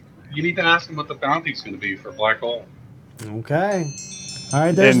 You need to ask him what the bounty's going to be for Black Hole. Okay. All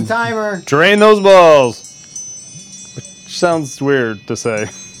right, there's And- the timer. Drain those balls. Which sounds weird to say.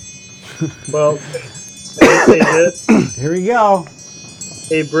 Well, I say this. Here we go.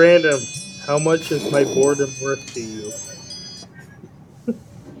 Hey, Brandon, how much is my boredom worth to you?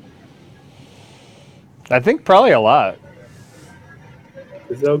 I think probably a lot.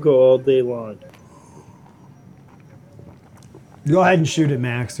 Because they'll go all day long. Go ahead and shoot it,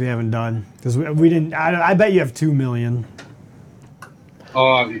 Max. We haven't done because we didn't. I bet you have 2 million.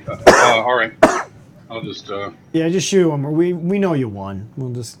 All right. I'll just. Yeah, just shoot them. We know you won. We'll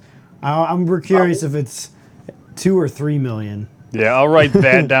just. We're curious if it's 2 or 3 million. Yeah, I'll write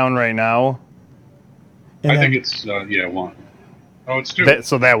that down right now. And I then- think it's one. Oh, it's two.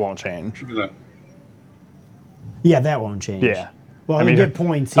 So that won't change. Look at that. Yeah, that won't change. Yeah. Well, I he'll mean, get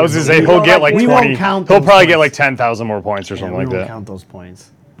points. I was gonna here, say but he'll get like we 20. won't count He'll those probably get points. like 10,000 more points or Yeah, something we like won't that. count those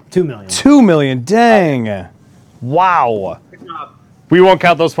points. 2 million. 2 million, dang! Wow. We won't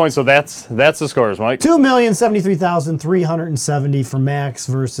count those points, so that's the scores, Mike. 2,073,370 for Max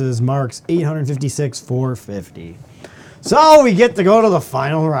versus Mark's 856,450. So we get to go to the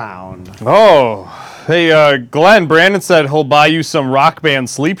final round. Oh, hey, Glenn, Brandon said he'll buy you some Rock Band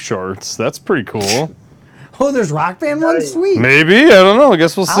sleep shorts. That's pretty cool. Oh, there's Rock Band ones? Sweet. Maybe, I don't know. I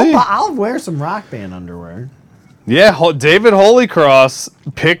guess we'll see. I'll wear some Rock Band underwear. Yeah, David Holycross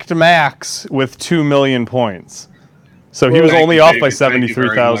picked Max with 2 million points. So he was Thank only you, off by David. Thank you very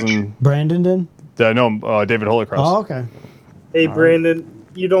 73,000. Brandon did? No, David Holycross. Oh, okay. Hey, Brandon,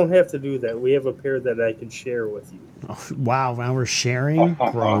 you don't have to do that. We have a pair that I can share with you. Oh, wow, now we're sharing?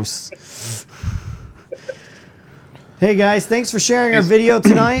 Gross. Hey guys, thanks for sharing our video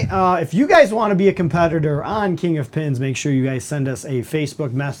tonight. If you guys want to be a competitor on King of Pins, make sure you guys send us a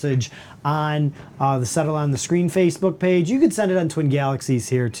Facebook message on the Settle on the Screen Facebook page. You could send it on Twin Galaxies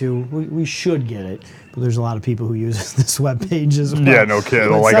here too. We should get it, but there's a lot of people who use this web page as well. Yeah, no kidding.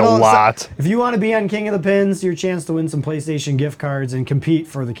 But Like a lot. If you want to be on King of the Pins, your chance to win some PlayStation gift cards and compete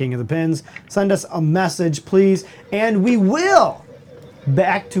for the King of the Pins, send us a message, please, and we will,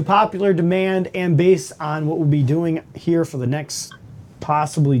 back to popular demand and based on what we'll be doing here for the next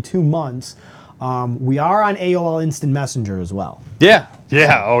possibly 2 months, we are on AOL Instant Messenger as well. Yeah.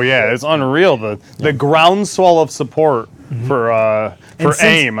 Oh yeah, it's unreal. The groundswell of support for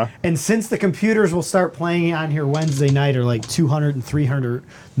AIM. And since the computers will start playing on here Wednesday night are like 200 and 300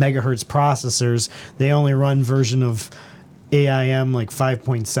 megahertz processors, they only run version of AIM like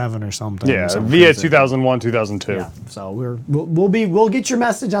 5.7 or something. Yeah, or something via crazy. 2001, 2002. Yeah, so we'll get your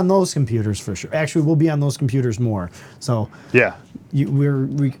message on those computers for sure. Actually, we'll be on those computers more. So Yeah.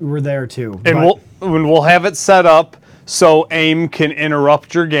 we're there too. And But- we'll have it set up so AIM can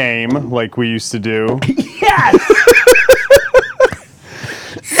interrupt your game like we used to do. yes.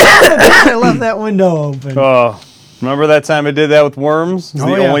 I left that window open. Remember that time I did that with Worms? It was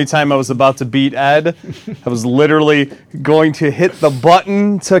Oh, the yeah. only time I was about to beat Ed. I was literally going to hit the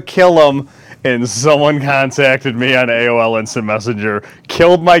button to kill him, and someone contacted me on AOL Instant Messenger,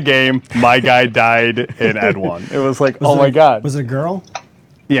 killed my game, my guy died, and Ed won. It was like, oh my god. Was it a girl?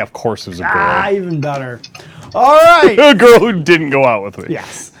 Yeah, of course it was a girl. Ah, even better. All right. A girl who didn't go out with me.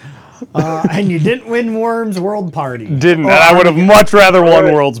 Yes. And you didn't win Worms World Party. Didn't. And I would have much rather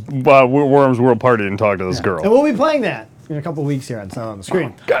won Worms World Party than talk to this girl. And we'll be playing that in a couple weeks here on Sound on the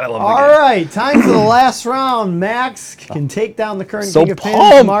Screen. God, I love the All game. right, time for the last round. Max can take down the current So King of Pins,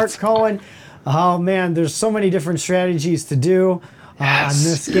 pumped. Mark Cohen. Oh man, there's so many different strategies to do on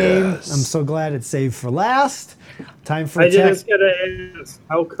this game. I'm so glad it's saved for last. Time for I just gotta ask,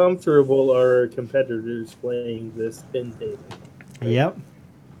 how comfortable are our competitors playing this pin table? Yep.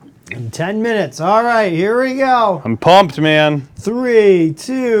 In 10 minutes. All right, here we go. I'm pumped, man. 3,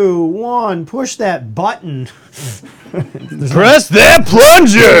 2, 1. Push that button. Press that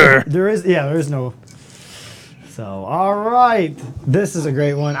plunger! There is no. So, all right. This is a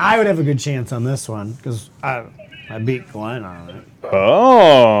great one. I would have a good chance on this one because I beat Glenn on it.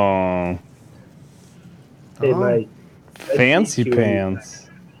 Oh. Hey, Mike. Fancy pants.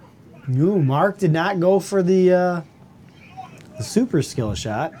 Ooh, Mark did not go for the super skill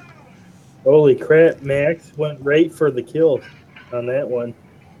shot. Holy crap, Max went right for the kill on that one.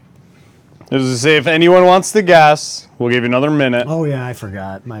 As I say, if anyone wants to guess, we'll give you another minute. Oh, yeah, I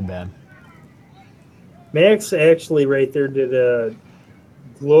forgot. My bad. Max actually right there did a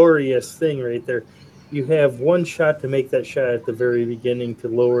glorious thing right there. You have one shot to make that shot at the very beginning to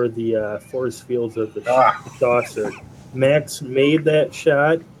lower the force fields of the saucer. Max made that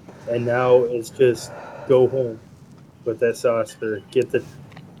shot, and now it's just go home with that saucer. Get the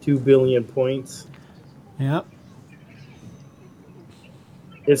 2 billion points. Yep.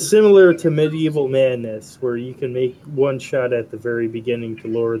 It's similar to Medieval Madness, where you can make one shot at the very beginning to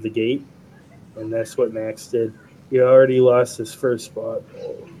lower the gate, and that's what Max did. He already lost his first spot,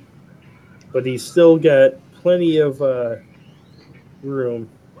 but he's still got plenty of room.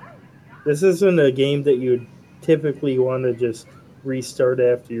 This isn't a game that you'd typically want to just restart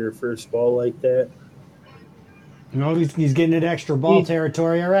after your first ball like that. No, he's getting into extra ball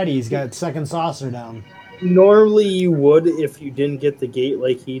territory already. He's got second saucer down. Normally you would if you didn't get the gate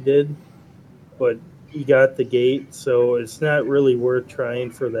like he did, but he got the gate, so it's not really worth trying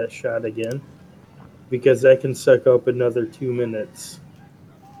for that shot again, because that can suck up another 2 minutes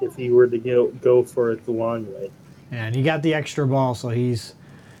if he were to go for it the long way. And he got the extra ball, so he's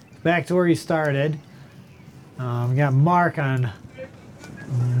back to where he started. We got Mark on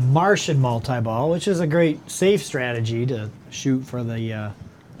Martian multi-ball, which is a great safe strategy to shoot for the.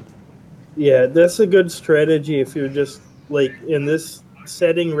 Yeah, that's a good strategy if you're just like in this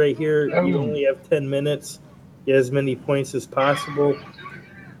setting right here. You only have 10 minutes. Get as many points as possible.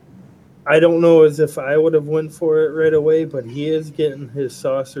 I don't know as if I would have went for it right away, but he is getting his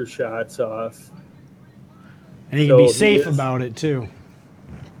saucer shots off. And he can be So he safe is- about it too.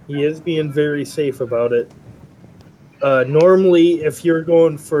 He is being very safe about it. Normally, if you're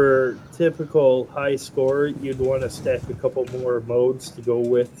going for typical high score, you'd want to stack a couple more modes to go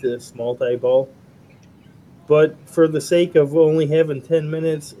with this multi-ball. But for the sake of only having 10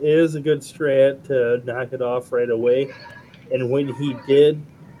 minutes, it is a good strat to knock it off right away. And when he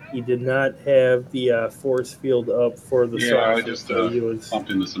did not have the force field up for the Yeah, I saucer, just so he was. bumped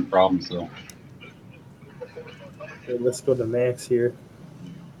into some problems though. Okay, let's go to Max here.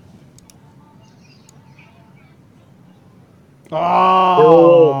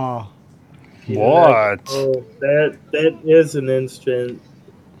 Oh. What? Oh, that is an instant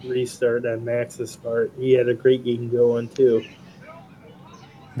restart on Max's part. He had a great game going too.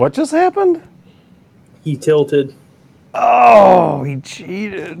 What just happened? He tilted. Oh, he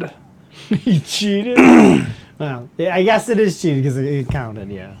cheated. He cheated. Well, yeah, I guess it is cheating because it counted.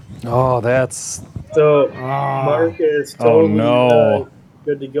 Yeah. Oh, that's. So Oh. Mark is Oh, totally no.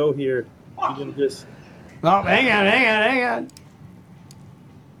 good to go here. You can just Oh, hang on.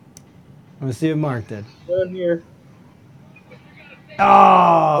 Let's see what Mark did. run here.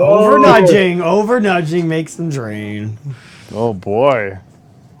 Oh, over nudging makes them drain. Oh boy.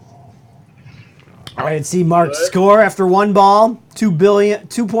 All right, see Mark's score after one ball,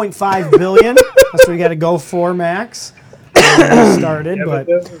 2.5 billion. That's what we got to go for, Max. We started, Yeah, but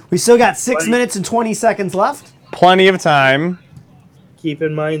but we still got 6 Buddy. minutes and 20 seconds left. Plenty of time. keep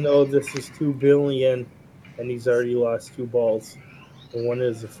in mind though, this is 2 billion, and he's already lost 2 balls, and one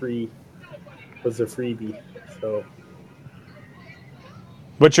is a freebie. So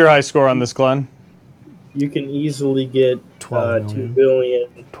What's your high score on this, Glenn? you can easily get 12 2 million.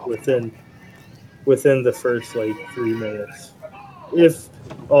 billion within the first like 3 minutes, if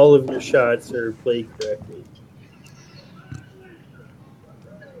all of your shots are played correctly.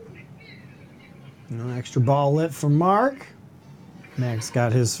 No extra ball lit for Mark. Max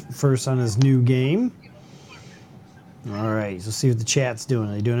got his first on his new game. All right, so see what the chat's doing.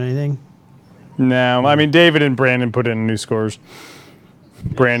 Are they doing anything? No, I mean David and Brandon put in new scores.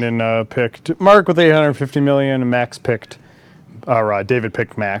 Brandon picked Mark with 850 million, and Max picked. David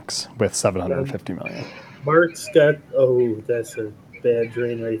picked Max with 750 million. Mark's got that's a bad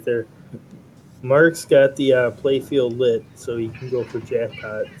drain right there. Mark's got the playfield lit, so he can go for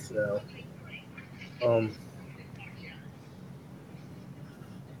jackpots now.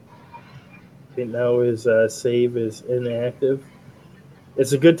 Okay, now his save is inactive.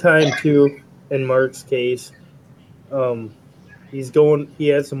 It's a good time too, in Mark's case. He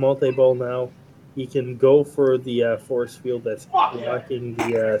has a multi-ball now. He can go for the force field that's blocking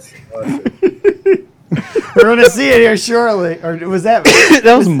the saucer. We're gonna see it here shortly. Or was that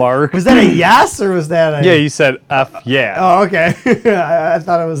That was Mark. was that a yes or was that a? Yeah, you said F. Yeah. Oh, okay. I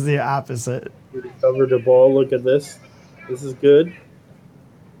thought it was the opposite. Recover the ball. Look at this. This is good.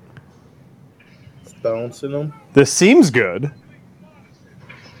 It's bouncing them. This seems good.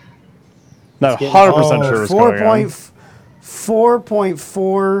 Not getting- 100% sure what's going on.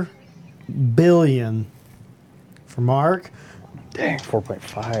 4.4 billion for Mark. Dang,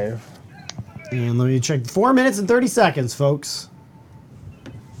 4.5. And let me check. 4 minutes and 30 seconds, folks.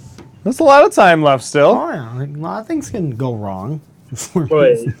 There's a lot of time left still. Oh, yeah. A lot of things can go wrong. 4 Right.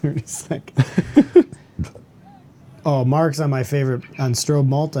 minutes and 30 seconds. Oh, Mark's on my favorite, on Strobe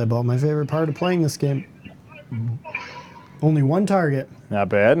Multi-Ball. My favorite part of playing this game. Only one target, Not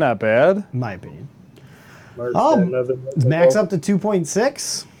bad, not bad. in my opinion. Mark's Oh, got another Is Max ball. up to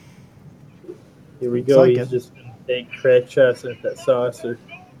 2.6? Here we It's go. like He's it. just going to take crack shots at that saucer.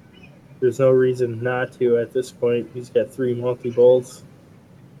 There's no reason not to at this point. He's got 3 multi-balls.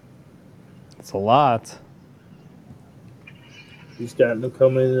 It's a lot. He's got them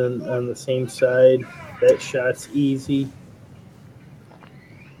coming in on the same side. That shot's easy.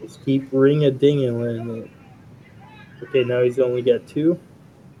 Just keep ring-a-ding-a-ling it. Okay, now he's only got 2.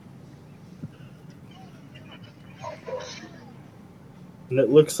 And it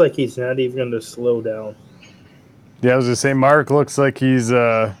looks like he's not even going to slow down. Yeah, I was gonna say Mark looks like he's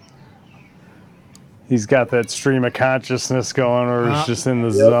got that stream of consciousness going, or he's just in the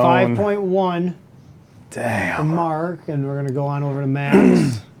zone. 5.1 for Damn. Mark, and we're going to go on over to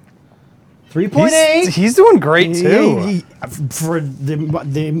Max. 3.8. He's doing great too. For the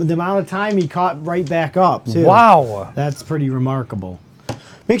amount of time he caught right back up, too. Wow. That's pretty remarkable.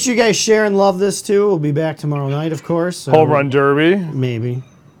 Make sure you guys share and love this too. We'll be back tomorrow night, of course. So Home run derby? Maybe.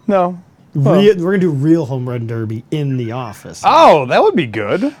 No. We're gonna do real home run derby in the office. Oh, that would be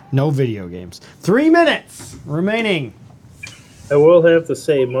good. No video games. 3 minutes remaining. I will have to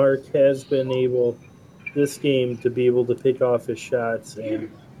say, Mark has been able this game to be able to pick off his shots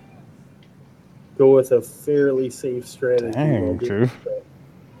and go with a fairly safe strategy. Dang, dude. So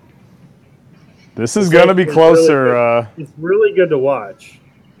This is gonna be it's closer. Really it's really good to watch.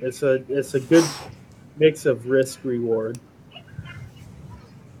 It's a good mix of risk reward.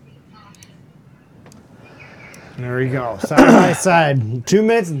 There we go. Side by side. 2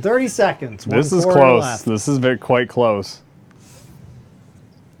 minutes and 30 seconds. This One is quarter close. left. This is quite close.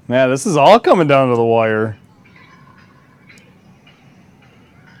 Yeah, this is all coming down to the wire.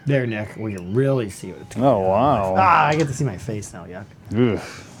 There, Nick. We can really see what it's Oh, wow. I get to see my face now. Yuck. Ugh.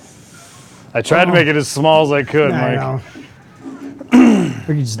 I tried to make it as small as I could, I Mike. know.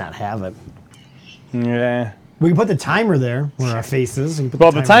 We could just not have it. Yeah. We can put the timer there where our face is. We can put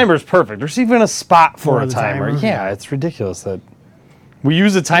Well, the timer's perfect. There's even a spot for a the timer. timer? Yeah, it's ridiculous that we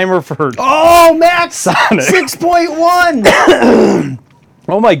use a timer for. Oh, Max! Sonic. 6.1!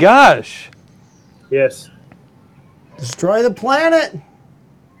 Oh my gosh. Yes. Destroy the planet!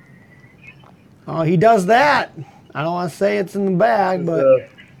 Oh, he does that. I don't want to say it's in the bag, but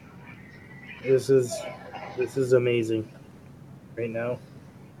This is amazing right now.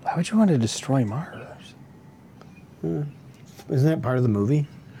 Why would you want to destroy Mars? isn't that part of the movie?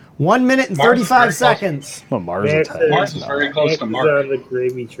 1 minute and Mars is 35 very close. seconds. Well, Mars Max attack. Mars is very close to Max Mark. is on the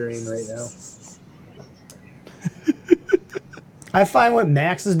gravy train right now. I find what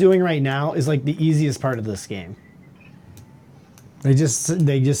Max is doing right now is like the easiest part of this game. They just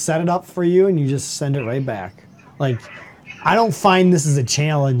set it up for you and you just send it right back. Like, I don't find this is a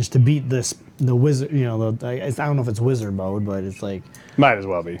challenge to beat the wizard. You know, I don't know if it's wizard mode, but it's like Might as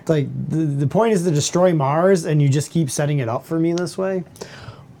well be. it's like the point is to destroy Mars, and you just keep setting it up for me this way.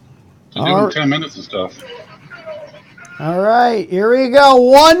 So do it in 10 minutes and stuff. All right, here we go.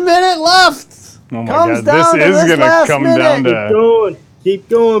 1 minute left. Oh my Comes god, down to this is this gonna last come minute. down to. Keep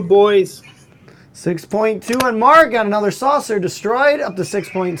going, boys. 6.2, and Mark got another saucer destroyed up to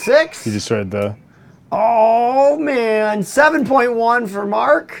 6.6. You just read the. Oh man, 7.1 for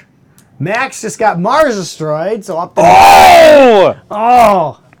Mark. Max just got Mars destroyed, so up to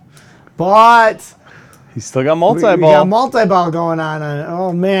Oh! but He's still got we multi-ball. got multi-ball going on.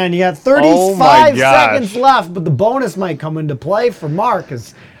 Oh man, you got Oh, my 35 gosh. seconds left, but the bonus might come into play for Mark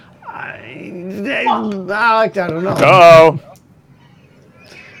because I don't know. Uh-oh.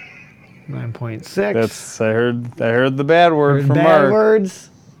 9.6. That's I heard the bad word from Bad Mark. words.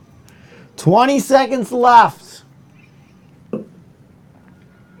 20 seconds left.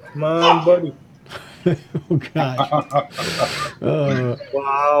 Come on, buddy. Oh gosh.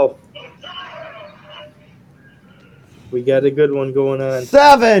 Wow. We got a good one going on.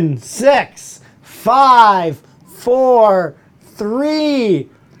 7, 6, 5, 4, 3,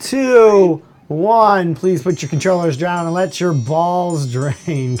 2, 1. Please put your controllers down and let your balls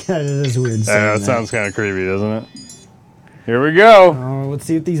drain. God, it is weird saying That that. sounds kind of creepy, doesn't it? Here we go. Oh, let's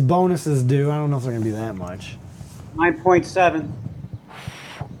see what these bonuses do. I don't know if they're going to be that much. 9.7.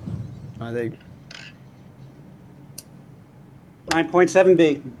 Are they? 9.7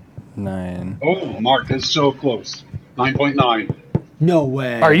 big. 9. Oh, Mark, that's so close. 9.9. No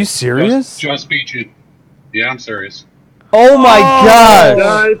way. Are you serious? Just beat you. Yeah, I'm serious. Oh my god!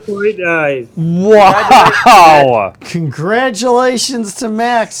 9.9. Wow! Congratulations to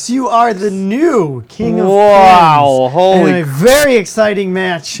Max. You are the new king of Wow! Pins. Holy And a very exciting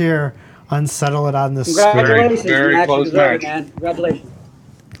match here on Settle It on the Screen. Congratulations, very Max. close You deserve it, match. man. Congratulations.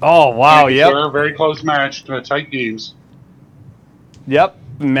 Oh wow! Thank you, Yep. sir. Very close match. Tight games. Yep.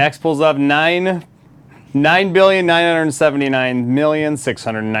 Max pulls up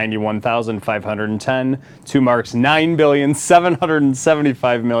 9,979,691,510 to Mark's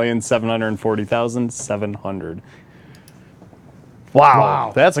 9,775,740,700.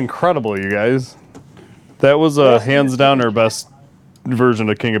 Wow. That's incredible, you guys. That was hands down our best version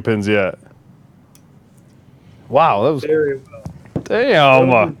of King of Pins yet. Wow, that was Very well.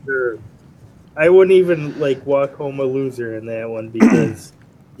 damn. I wouldn't even walk home a loser in that one because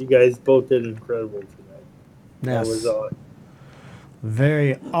you guys both did incredible tonight. That was all.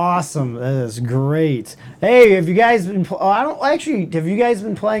 Very awesome. That is great. Hey, have you guys been? Have you guys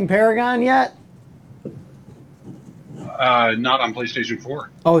been playing Paragon yet? Not on PlayStation 4.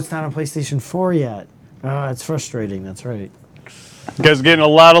 Oh, it's not on PlayStation 4 yet. Oh, it's frustrating. That's right. You guys are getting a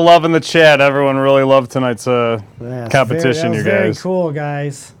lot of love in the chat. Everyone really loved tonight's That's competition, that was you very guys. cool,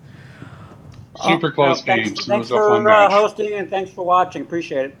 guys. Super close Thanks, games. It thanks was a fun for match. hosting and thanks for watching.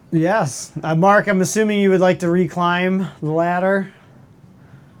 Appreciate it. Yes. Mark, I'm assuming you would like to reclimb the ladder,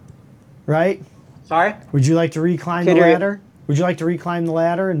 right? Sorry? Would you like to reclimb Can't the hear you. ladder? Would you like to reclimb the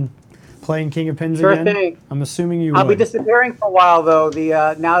ladder and play in King of Pins Sure again? thing. I'm assuming you I'll be would. disappearing for a while, though.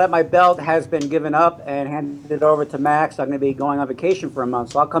 Now that my belt has been given up and handed over to Max, I'm going to be going on vacation for a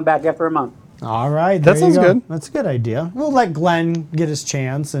month, so I'll come back after a month. All right. That there you sounds go. good. That's a good idea. We'll let Glenn get his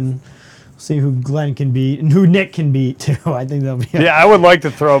chance and see who Glenn can beat and who Nick can beat, too. I think that'll be Yeah, I would like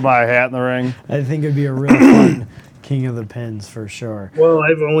to throw my hat in the ring. I think it'd be a real fun King of the Pins for sure. Well,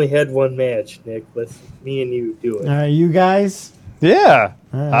 I've only had one match, Nick. Let's me and you do it. You guys, Yeah,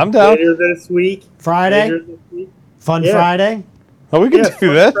 I'm down. Later this week. Friday? Later this week. Fun Yeah. Friday? Oh, we can Yeah, do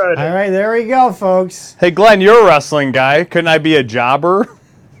Fun that. Friday. All right, there we go, folks. Hey, Glenn, you're a wrestling guy. Couldn't I be a jobber?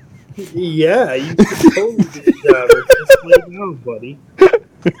 Yeah, you can totally do the job. Just lay down, buddy.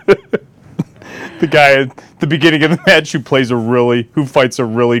 The guy at the beginning of the match who fights a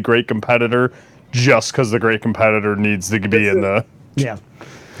really great competitor just because the great competitor needs to be in the... Yeah.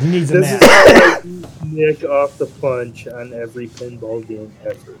 He needs a This is match. how I beat Nick off the punch on every pinball game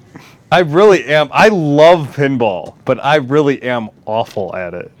ever. I really am. I love pinball, but I really am awful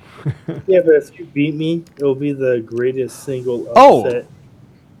at it. Yeah, but if you beat me, it'll be the greatest single Oh. upset.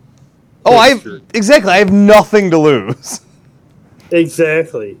 Oh, history. exactly. I have nothing to lose.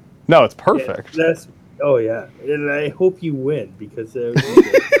 Exactly. No, it's Yeah, perfect. oh yeah, and I hope you win because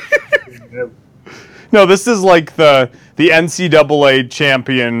No, this is like the NCAA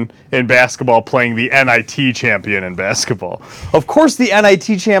champion in basketball playing the NIT champion in basketball. Of course, the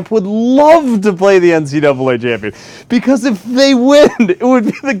NIT champ would love to play the NCAA champion because if they win, it would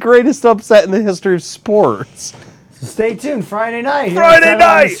be the greatest upset in the history of sports. So stay tuned. Friday night. Friday Here, it's on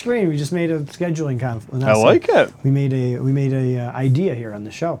night! the screen. We just made a scheduling conflict. I like it. We made a idea here on the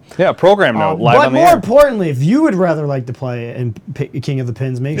show. Yeah, program note live But on the more air. importantly, if you would rather like to play in King of the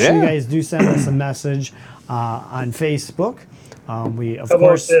Pins, make sure you Yeah. guys do send us a message on Facebook. We of How about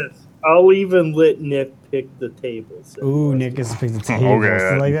course. this? I'll even let Nick pick the tables. Ooh, Nick has picked the table.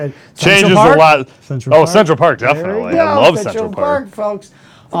 Okay. Like that. Changes Central Park? a lot. Central Oh, Park. Central Park, There we definitely. go, I love Central Park. folks.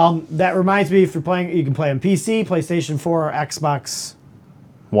 That reminds me, if you're playing, you can play on PC, PlayStation 4, or Xbox,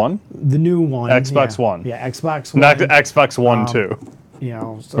 One? the new one. Xbox yeah. One. Yeah, Xbox One. Not the Xbox One, 2. You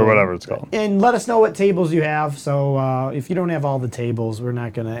know, so, Or whatever it's called. And let us know what tables you have. So if you don't have all the tables, we're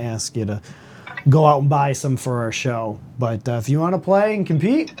not going to ask you to go out and buy some for our show. But if you want to play and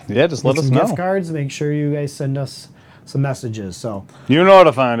compete, Yeah, just let get us some know. gift cards. Make sure you guys send us some messages. So, You know how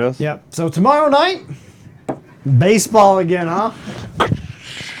to find us. yep. So tomorrow night, baseball again, huh?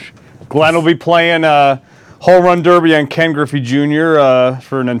 Glenn will be playing Home Run Derby on Ken Griffey Jr.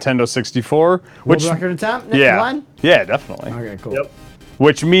 For Nintendo 64. World record attempt, Nick yeah, Glenn? yeah, definitely. Okay, cool. Yep.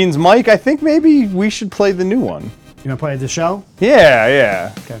 Which means, Mike, I think maybe we should play the new one. You want to play at the show? Yeah,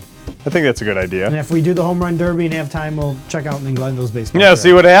 yeah. Okay. I think that's a good And idea. if we do the home run derby and have time, we'll check out in Glendo's baseball. Yeah, field.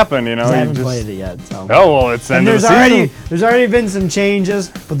 see what happened, you know. 'Cause I you haven't just- played it yet. So. Oh, well, it's the And end of there's the already season. been some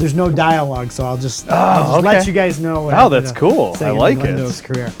changes, but there's no dialogue, so I'll just okay. let you guys know. what Oh, happened that's to cool. Sega I like it. Glendo's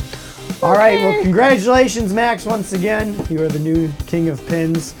career. All right, well, congratulations, Max, once again. You are the new king of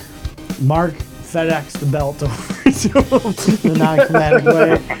pins. Mark FedEx the belt over to the non-kinetic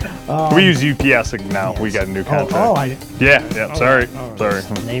way. We use UPS now. We got a new contract. Oh, yeah, sorry. sorry.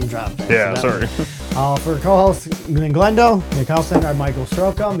 Sorry. Name drop. There. Yeah, So that- sorry. For co-host Glenn Glendo, Nick Houselander, I'm Michael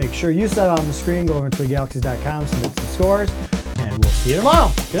Soroka. Make sure you set on the screen, go over to twigalaxies.com, submit some scores, and we'll see you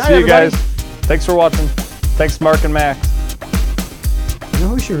tomorrow. Good night, See you everybody. guys. Thanks for watching. Thanks, Mark and Max. You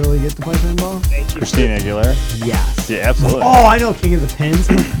know who should really get to play pinball? Christina Aguilera. Yes. Yeah, absolutely. Oh, I know King of the Pins.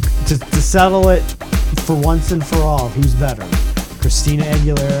 to settle it for once and for all, who's better? Christina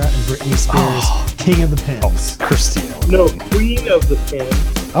Aguilera and Britney Spears, King of the Pins. Christina. No, Queen of the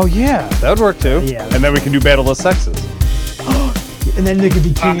Pins. Oh, yeah. That would work, too. Yeah. And then we can do Battle of Sexes. And then they could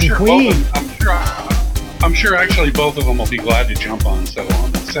be King I'm and sure, Queen. I'm sure actually both of them will be glad to jump on, settle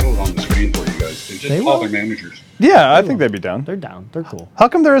it on the screen for you guys. And They just call will. their managers. Yeah, I think they'd be down. They're down. They're cool. How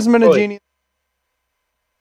come there hasn't been a Oh, genie?